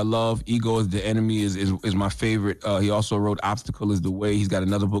books that I love. Ego is the Enemy is my favorite. He also wrote Obstacle is the Way. He's got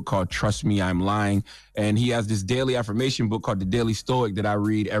another book called Trust Me, I'm Lying. And he has this daily affirmation book called The Daily Stoic that I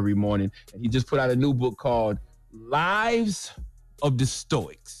read every morning. And he just put out a new book called Lives of the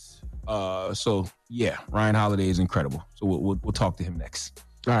Stoics. So yeah, Ryan Holiday is incredible. So we'll talk to him next.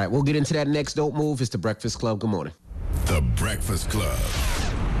 All right, we'll get into that next. Don't move. It's The Breakfast Club. Good morning. The Breakfast Club.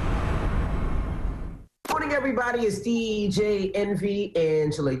 Morning, everybody. It's DJ Envy,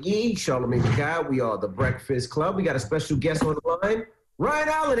 Angela Yee, Charlamagne the Guy. We are The Breakfast Club. We got a special guest on the line, Ryan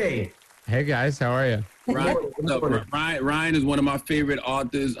Holiday. Hey, guys. How are you? Ryan is one of my favorite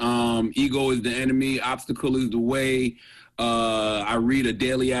authors. Ego is the Enemy. Obstacle is the Way. I read a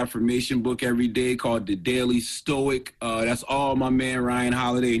daily affirmation book every day called The Daily Stoic. That's all my man Ryan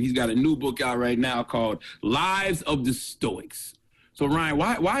Holiday, and he's got a new book out right now called Lives of the Stoics. So Ryan,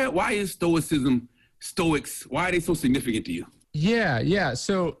 why is Stoics, why are they so significant to you? Yeah.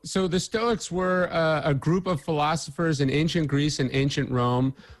 So the Stoics were a group of philosophers in ancient Greece and ancient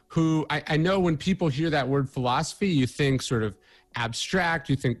Rome who I know when people hear that word philosophy, you think sort of abstract,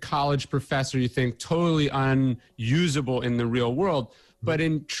 you think college professor, you think totally unusable in the real world. But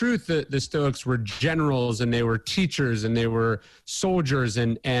in truth, the Stoics were generals, and they were teachers, and they were soldiers,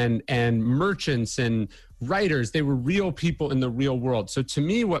 and merchants and writers. They were real people in the real world. So to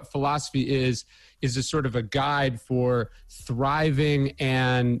me, what philosophy is a sort of a guide for thriving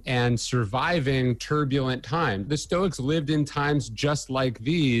and surviving turbulent times. The Stoics lived in times just like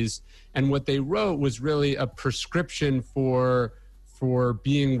these, and what they wrote was really a prescription for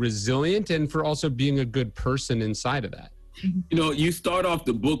being resilient and for also being a good person inside of that. You know, you start off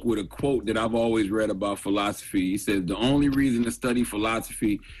the book with a quote that I've always read about philosophy. He says, the only reason to study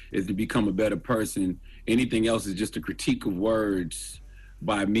philosophy is to become a better person. Anything else is just a critique of words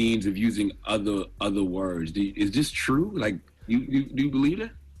by means of using other words. Is this true? Like, do you believe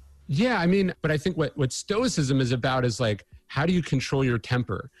that? Yeah, I mean, but I think what Stoicism is about is like, how do you control your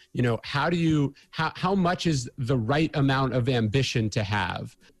temper? You know, how much is the right amount of ambition to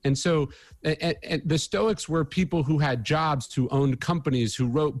have? And so and the Stoics were people who had jobs, who owned companies, who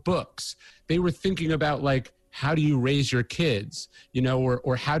wrote books. They were thinking about like, how do you raise your kids? You know,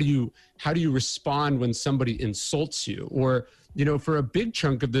 or how do you respond when somebody insults you? Or, you know, for a big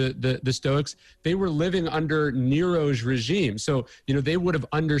chunk of the Stoics, they were living under Nero's regime. So, you know, they would have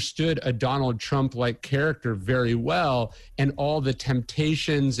understood a Donald Trump-like character very well, and all the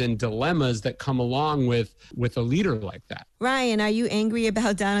temptations and dilemmas that come along with a leader like that. Ryan, are you angry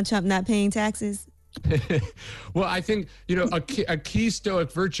about Donald Trump not paying taxes? Well, I think, a key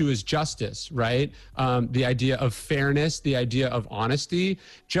Stoic virtue is justice, right? The idea of fairness, the idea of honesty.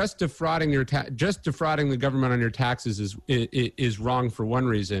 Just defrauding the government on your taxes is wrong for one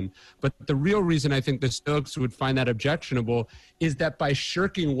reason. But the real reason I think the Stoics would find that objectionable is that by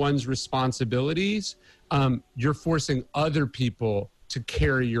shirking one's responsibilities, you're forcing other people to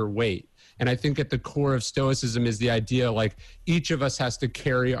carry your weight. And I think at the core of Stoicism is the idea like each of us has to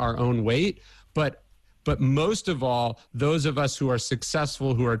carry our own weight, but most of all, those of us who are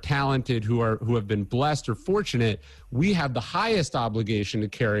successful, who are talented, who have been blessed or fortunate, we have the highest obligation to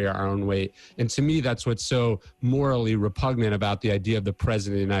carry our own weight. And to me, that's what's so morally repugnant about the idea of the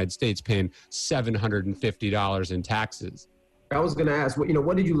president of the United States paying $750 in taxes. I was going to ask,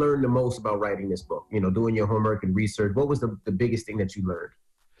 what did you learn the most about writing this book? Doing your homework and research, what was the biggest thing that you learned?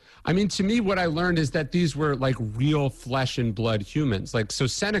 I mean, to me, what I learned is that these were like real flesh and blood humans. Like, so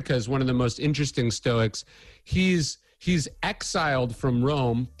Seneca is one of the most interesting Stoics. He's exiled from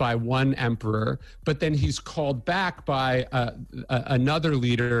Rome by one emperor, but then he's called back by another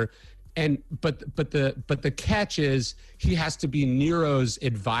leader. But the catch is he has to be Nero's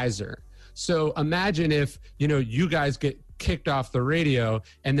advisor. So imagine if, you guys get kicked off the radio,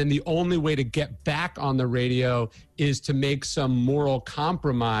 and then the only way to get back on the radio is to make some moral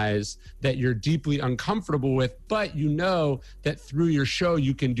compromise that you're deeply uncomfortable with, but that through your show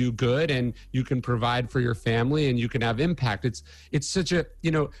you can do good and you can provide for your family and you can have impact. It's such a,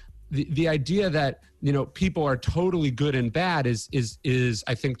 the idea that people are totally good and bad is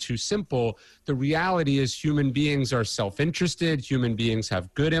I think too simple. The reality is human beings are self-interested. Human beings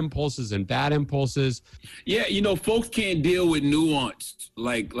have good impulses and bad impulses. Yeah, folks can't deal with nuance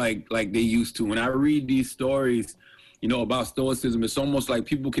like they used to. When I read these stories, about Stoicism, it's almost like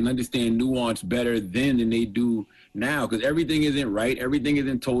people can understand nuance better then than they do now, because everything isn't right. Everything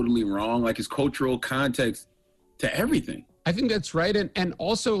isn't totally wrong. Like, it's cultural context to everything. I think that's right. And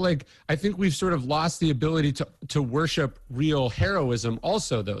also, like, I think we've sort of lost the ability to worship real heroism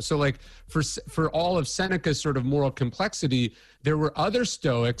also, though. So, like, for all of Seneca's sort of moral complexity, there were other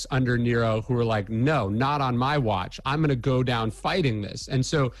Stoics under Nero who were like, no, not on my watch. I'm going to go down fighting this. And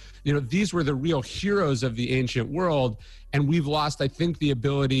so, these were the real heroes of the ancient world. And we've lost, I think, the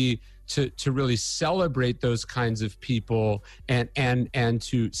ability to really celebrate those kinds of people and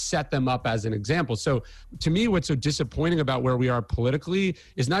to set them up as an example. So to me, what's so disappointing about where we are politically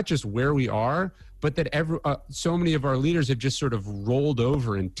is not just where we are, but that so many of our leaders have just sort of rolled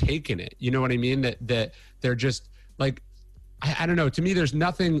over and taken it. You know what I mean? That they're just like, I don't know. To me, there's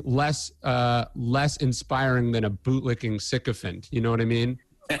nothing less inspiring than a bootlicking sycophant. You know what I mean?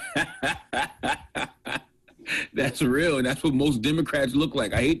 That's real, and that's what most Democrats look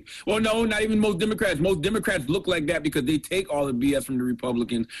like. No, not even most Democrats. Most Democrats look like that because they take all the BS from the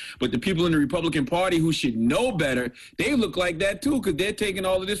Republicans. But the people in the Republican Party who should know better, they look like that too because they're taking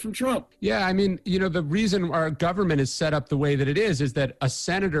all of this from Trump. Yeah, I mean, the reason our government is set up the way that it is that a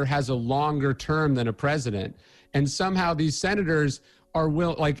senator has a longer term than a president. And somehow these senators are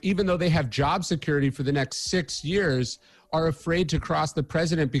even though they have job security for the next 6 years, are afraid to cross the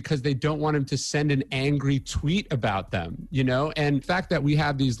president because they don't want him to send an angry tweet about them, And the fact that we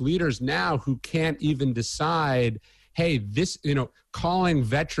have these leaders now who can't even decide, hey, this, calling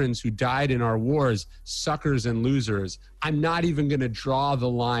veterans who died in our wars suckers and losers, I'm not even going to draw the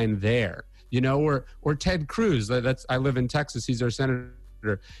line there, or Ted Cruz, I live in Texas, he's our senator.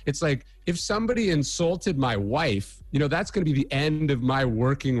 It's like, if somebody insulted my wife, that's going to be the end of my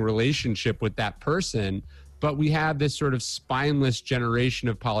working relationship with that person. But we have this sort of spineless generation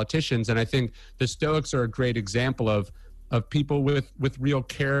of politicians. And I think the Stoics are a great example of people with real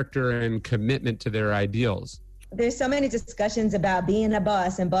character and commitment to their ideals. There's so many discussions about being a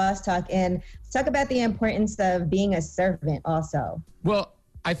boss and boss talk, and talk about the importance of being a servant also. Well,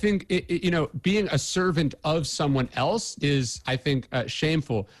 I think, being a servant of someone else is, I think,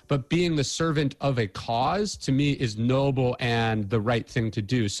 shameful. But being the servant of a cause, to me, is noble and the right thing to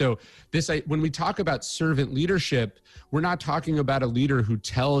do. So when we talk about servant leadership, we're not talking about a leader who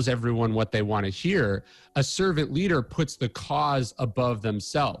tells everyone what they want to hear. A servant leader puts the cause above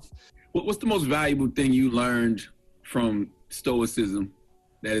themselves. What's the most valuable thing you learned from Stoicism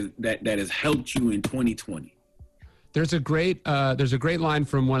that has helped you in 2020? There's a great line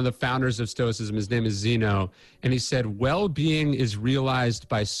from one of the founders of Stoicism. His name is Zeno, and he said, "Well-being is realized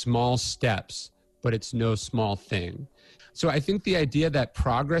by small steps, but it's no small thing." So I think the idea that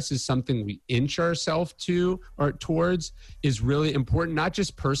progress is something we inch ourselves to or towards is really important, not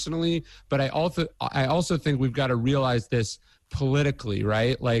just personally, but I also think we've got to realize this politically,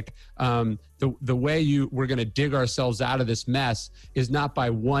 right? Like the way we're going to dig ourselves out of this mess is not by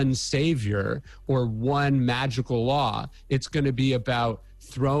one savior or one magical law. It's going to be about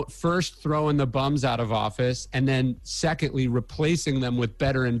first throwing the bums out of office, and then secondly, replacing them with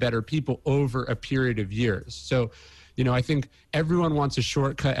better and better people over a period of years. So, I think everyone wants a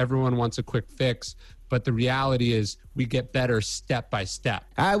shortcut, everyone wants a quick fix, but the reality is we get better step by step.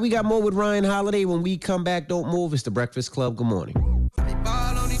 All right, we got more with Ryan Holiday. When we come back, don't move. It's the Breakfast Club. Good morning.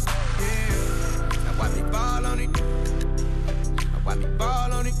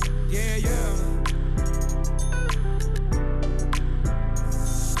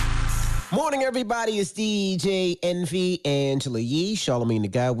 Morning, everybody. It's DJ Envy, Angela Yee, Charlamagne the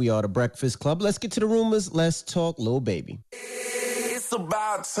Guy. We are the Breakfast Club. Let's get to the rumors. Let's talk Lil Baby. It's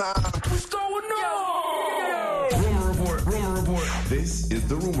about time. What's going on? Rumor report. This is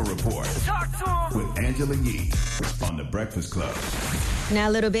the Rumor Report Talk to him. with Angela Yee on the Breakfast Club. Now,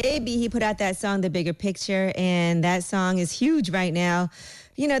 Little Baby, he put out that song, The Bigger Picture, and that song is huge right now.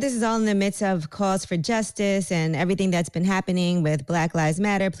 This is all in the midst of calls for justice and everything that's been happening with Black Lives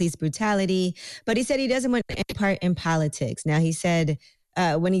Matter, police brutality. But he said he doesn't want any part in politics. Now, he said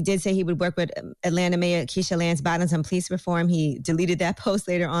when he did say he would work with Atlanta Mayor Keisha Lance Bottoms on police reform, he deleted that post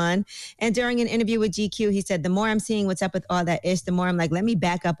later on. And during an interview with GQ, he said, the more I'm seeing what's up with all that ish, the more I'm like, let me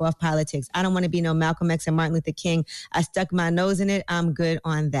back up off politics. I don't want to be no Malcolm X and Martin Luther King. I stuck my nose in it. I'm good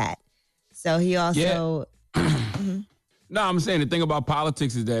on that. So he also... No, I'm saying the thing about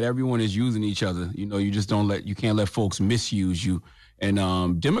politics is that everyone is using each other. You can't let folks misuse you.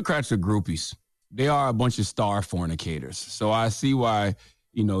 And Democrats are groupies. They are a bunch of star fornicators. So I see why,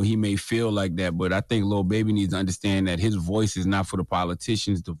 he may feel like that. But I think Lil Baby needs to understand that his voice is not for the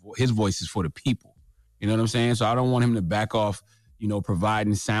politicians. His voice is for the people. You know what I'm saying? So I don't want him to back off,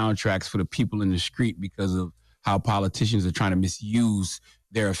 providing soundtracks for the people in the street because of how politicians are trying to misuse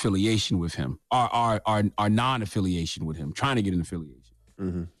their affiliation with him, our non-affiliation with him, trying to get an affiliation.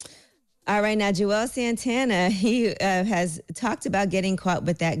 Mm-hmm. All right, now Joel Santana, he has talked about getting caught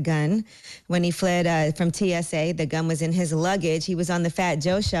with that gun when he fled from TSA. The gun was in his luggage. He was on the Fat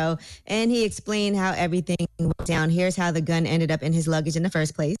Joe show, and he explained how everything went down. Here's how the gun ended up in his luggage in the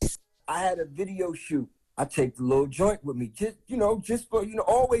first place. I had a video shoot. I take the little joint with me, just for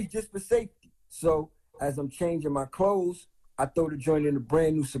always just for safety. So as I'm changing my clothes, I throw the joint in a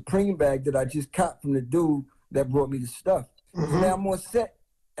brand new Supreme bag that I just caught from the dude that brought me the stuff. Mm-hmm. So now I'm on set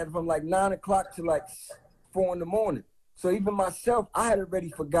from like 9 o'clock to like 4 in the morning. So even myself, I had already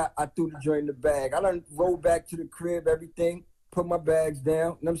forgot I threw the joint in the bag. I done rolled back to the crib, everything, put my bags down. You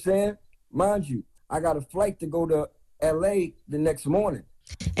know what I'm saying? Mind you, I got a flight to go to LA the next morning.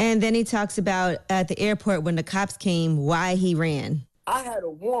 And then he talks about at the airport when the cops came, why he ran. I had a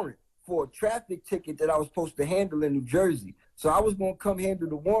warrant for a traffic ticket that I was supposed to handle in New Jersey. So I was going to come handle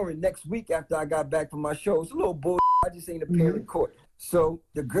the warrant next week after I got back from my show. It's a little bull. I just ain't appearing in court. So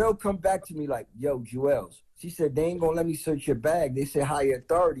the girl come back to me like, yo, Joels. She said, they ain't going to let me search your bag. They said higher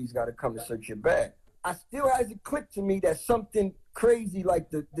authorities got to come to search your bag. I still hasn't clicked to me that something crazy like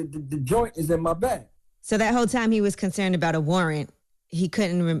the joint is in my bag. So that whole time he was concerned about a warrant. He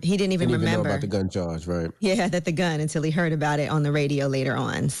didn't even remember know about the gun charge, right? Yeah, that the gun until he heard about it on the radio later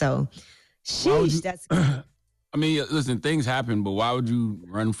on. So, sheesh, that's... I mean, listen, things happen, but why would you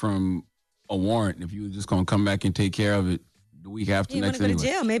run from a warrant if you were just going to come back and take care of it the week after he next anyway? He want to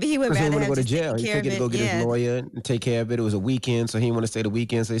go to jail. Maybe he would rather have go to just jail. He figured to go get his lawyer and take care of it. It was a weekend, so he didn't want to stay the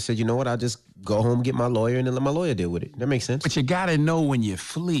weekend. So he said, you know what, I'll just go home, get my lawyer, and then let my lawyer deal with it. That makes sense. But you got to know when you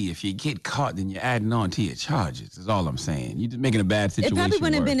flee. If you get caught, then you're adding on to your charges, is all I'm saying. You're just making a bad situation. It probably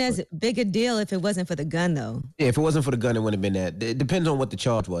wouldn't have worse, been as big a deal if it wasn't for the gun, though. Yeah, if it wasn't for the gun, it wouldn't have been that. It depends on what the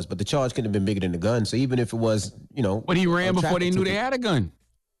charge was, but the charge could have been bigger than the gun. So even if it was, But he ran before they knew they had a gun.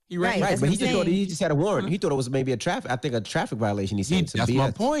 He ran, right, but he just thought he just had a warrant. He thought it was maybe a traffic violation. He said that's my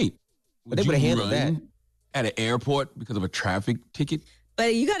point. But they would have handled that at an airport because of a traffic ticket.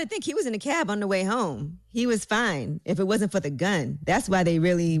 But you got to think he was in a cab on the way home. He was fine if it wasn't for the gun. That's why they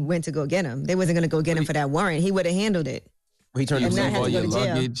really went to go get him. They wasn't going to go get him for that warrant. He would have handled it. He turned and leave all your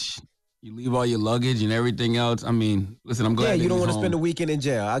luggage. You leave all your luggage and everything else. I mean, listen, I'm glad. Yeah, you don't want to spend the weekend in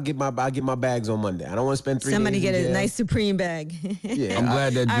jail. I'll get my bags on Monday. I don't want to spend 3 Somebody days in get jail. a nice Supreme bag. Yeah, I'm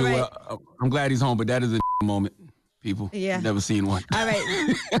glad that I'm glad he's home, but that is a moment, people. Yeah, never seen one. All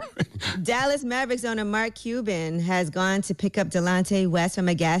right, Dallas Mavericks owner Mark Cuban has gone to pick up Delonte West from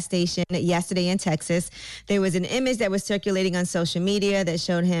a gas station yesterday in Texas. There was an image that was circulating on social media that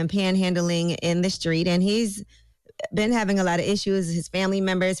showed him panhandling in the street, and he's been having a lot of issues. His family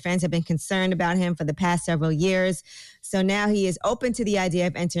members, friends have been concerned about him for the past several years. So now he is open to the idea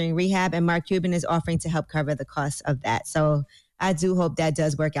of entering rehab, and Mark Cuban is offering to help cover the cost of that. So I do hope that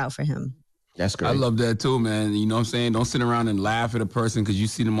does work out for him. That's great. I love that too, man. You know what I'm saying? Don't sit around and laugh at a person because you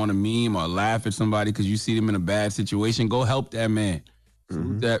see them on a meme, or laugh at somebody because you see them in a bad situation. Go help that man.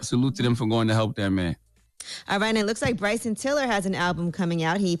 Salute to them for going to help that man. All right, and it looks like Bryson Tiller has an album coming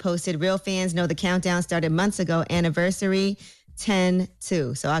out. He posted, "Real fans know the countdown started months ago. Anniversary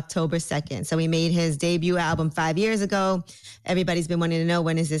 10/2, so October 2nd. So he made his debut album 5 years ago. Everybody's been wanting to know,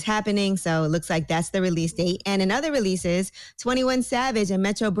 when is this happening? So it looks like that's the release date. And in other releases, 21 Savage and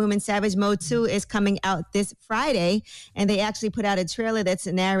Metro Boomin Savage Mode 2 is coming out this Friday. And they actually put out a trailer that's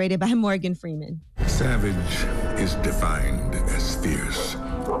narrated by Morgan Freeman. Savage is defined as fierce,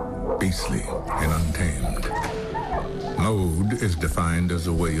 beastly, and untamed. Mode is defined as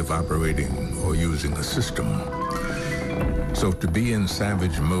a way of operating or using a system. So to be in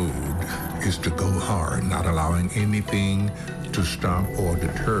savage mode is to go hard, not allowing anything to stop or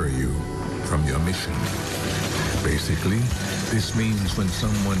deter you from your mission. Basically, this means when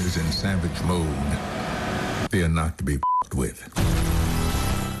someone is in savage mode, they are not to be with.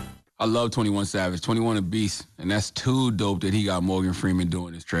 I love 21 Savage, 21 a beast, and that's too dope that he got Morgan Freeman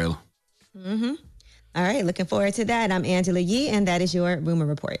doing this trailer. Mm-hmm. All right, looking forward to that. I'm Angela Yee, and that is your Rumor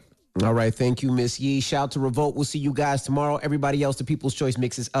Report. All right, thank you, Miss Yee. Shout out to Revolt. We'll see you guys tomorrow. Everybody else, the People's Choice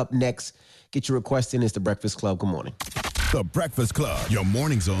Mix is up next. Get your request in. It's The Breakfast Club. Good morning. The Breakfast Club. Your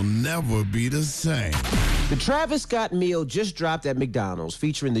mornings will never be the same. The Travis Scott meal just dropped at McDonald's,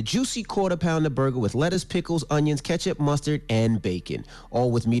 featuring the juicy quarter-pounder burger with lettuce, pickles, onions, ketchup, mustard, and bacon. All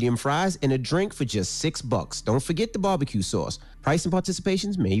with medium fries and a drink for just $6. Don't forget the barbecue sauce. Price and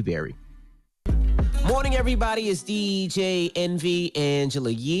participations may vary. Morning, everybody. It's DJ NV,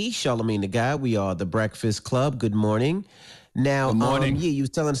 Angela Yee, Charlamagne the Guy. We are The Breakfast Club. Good morning. Now, Good morning. Yee, you was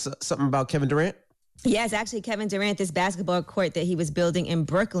telling us something about Kevin Durant? Yes, actually, Kevin Durant, this basketball court that he was building in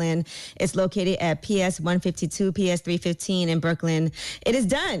Brooklyn, is located at PS 152, PS 315 in Brooklyn. It is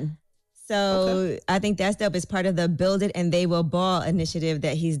done. So I think that's dope. It's part of the Build It and They Will Ball initiative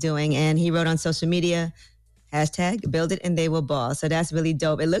that he's doing. And he wrote on social media, #Build It and They Will Ball. So that's really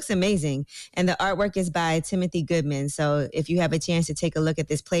dope. It looks amazing. And the artwork is by Timothy Goodman. So if you have a chance to take a look at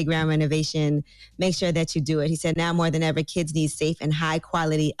this playground renovation, make sure that you do it. He said, now more than ever, kids need safe and high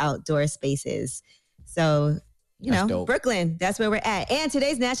quality outdoor spaces. So, that's dope. Brooklyn, that's where we're at. And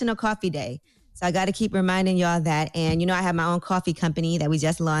today's National Coffee Day. So I got to keep reminding y'all that. And, I have my own coffee company that we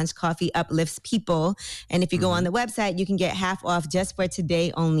just launched, Coffee Uplifts People. And if you go on the website, you can get half off just for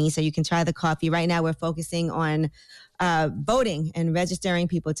today only. So you can try the coffee. Right now, we're focusing on voting and registering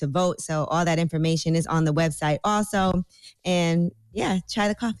people to vote. So all that information is on the website also. And yeah, try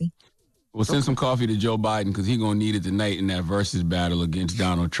the coffee. We'll send some coffee to Joe Biden because he's going to need it tonight in that versus battle against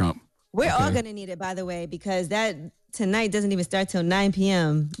Donald Trump. We're all going to need it, by the way, because that tonight doesn't even start till 9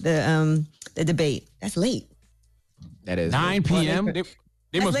 p.m., the debate. That's late. That is 9 p.m.?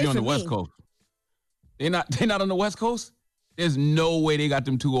 They must be on the West me. Coast. They're not on the West Coast? There's no way they got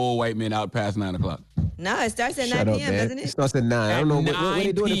them two old white men out past 9 o'clock. No, it starts at Shut 9 up, p.m., man. doesn't it? It starts at 9. I don't know. What are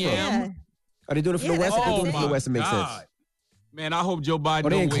they doing it from? Yeah. Are they doing it from the West? If they're doing it from the West, it makes sense. Man, I hope Joe Biden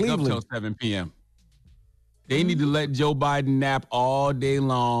they in don't wake up Cleveland? till 7 p.m. They need to let Joe Biden nap all day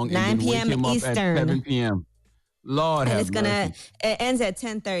long and 9 then wake p.m. him up Eastern. at 7 p.m. Lord And have it's mercy. it ends at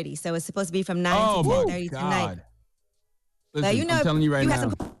 10:30, so it's supposed to be from 9 Oh, to my 10:30 tonight. God. But Listen, I'm telling you right you now.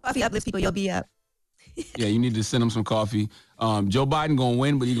 have some coffee uplifts people, you'll be up. Yeah, you need to send him some coffee. Joe Biden going to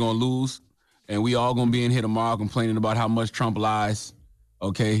win, but he's going to lose. And we all going to be in here tomorrow complaining about how much Trump lies.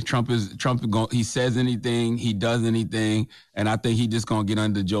 Okay, Trump he says anything, he does anything, and I think he just going to get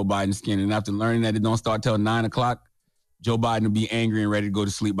under Joe Biden's skin. And after learning that it don't start till 9 o'clock, Joe Biden will be angry and ready to go to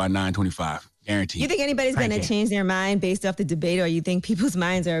sleep by 9:25. Guaranteed. You think anybody's going to change their mind based off the debate, or you think people's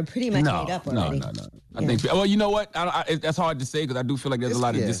minds are pretty much made up already? No. I think, well, you know what? That's hard to say because I do feel like there's a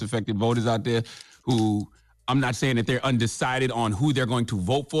lot of disaffected voters out there who, I'm not saying that they're undecided on who they're going to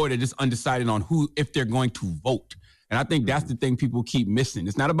vote for. They're just undecided on if they're going to vote. And I think that's the thing people keep missing.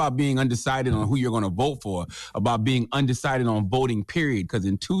 It's not about being undecided on who you're going to vote for, about being undecided on voting, period. Because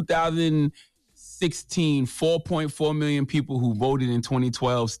in 2016, 4.4 million people who voted in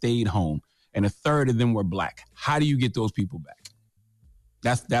 2012 stayed home, and a third of them were black. How do you get those people back?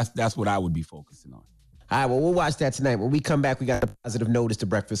 That's what I would be focusing on. All right, well, we'll watch that tonight. When we come back, we got a positive notice to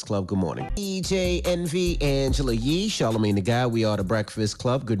Breakfast Club. Good morning. DJ NV, Angela Yee, Charlamagne the Guy. We are the Breakfast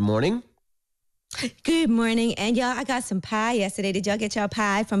Club. Good morning. Good morning. And y'all, I got some pie yesterday. Did y'all get y'all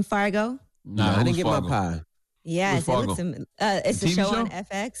pie from Fargo? No, I didn't get my pie. Yes, it looks. It's a TV show show on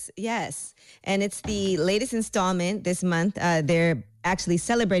FX. Yes, and it's the latest installment this month. They're actually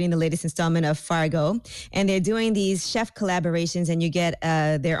celebrating the latest installment of Fargo, and they're doing these chef collaborations, and you get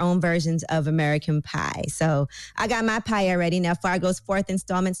their own versions of American Pie. So I got my pie already. Now, Fargo's fourth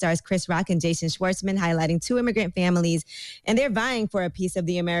installment stars Chris Rock and Jason Schwartzman, highlighting two immigrant families, and they're vying for a piece of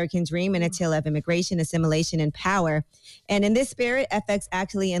the American dream and a tale of immigration, assimilation, and power. And in this spirit, FX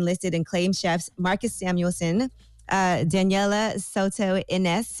actually enlisted acclaimed chefs Marcus Samuelson, Daniela Soto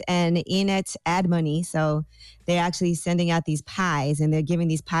Inez, and Enat Admoni. So they're actually sending out these pies, and they're giving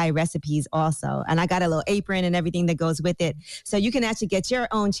these pie recipes also. And I got a little apron and everything that goes with it. So you can actually get your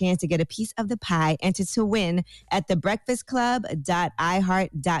own chance to get a piece of the pie, enter to win at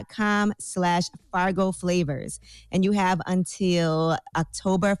thebreakfastclub.iheart.com/Fargo flavors. And you have until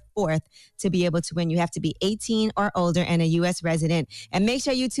October 4th to be able to win. You have to be 18 or older and a U.S. resident. And make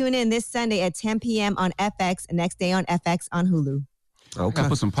sure you tune in this Sunday at 10 p.m. on FX, next day on FX on Hulu. Okay. I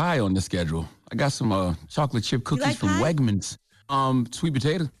put some pie on the schedule. I got some chocolate chip cookies from pie? Wegmans. Sweet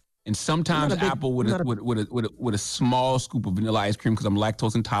potato, and sometimes apple with a small scoop of vanilla ice cream because I'm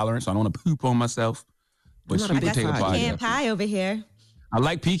lactose intolerant, so I don't want to poop on myself. But sweet potato pie. Pecan pie over here. I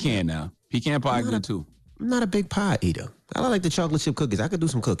like pecan now. Pecan pie good too. I'm not a big pie eater. I like the chocolate chip cookies. I could do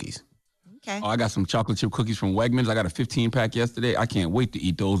some cookies. Okay. Oh, I got some chocolate chip cookies from Wegmans. I got a 15-pack yesterday. I can't wait to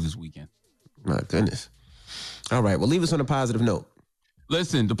eat those this weekend. My goodness. All right. Well, leave us on a positive note.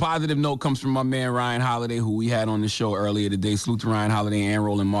 Listen, the positive note comes from my man Ryan Holiday, who we had on the show earlier today. Salute to Ryan Holiday and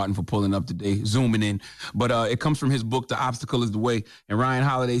Roland Martin for pulling up today, zooming in. But it comes from his book, The Obstacle is the Way. And Ryan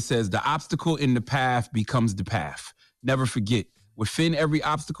Holiday says, the obstacle in the path becomes the path. Never forget, within every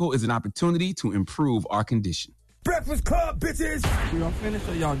obstacle is an opportunity to improve our condition. Breakfast Club, bitches! Y'all finished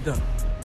or y'all done?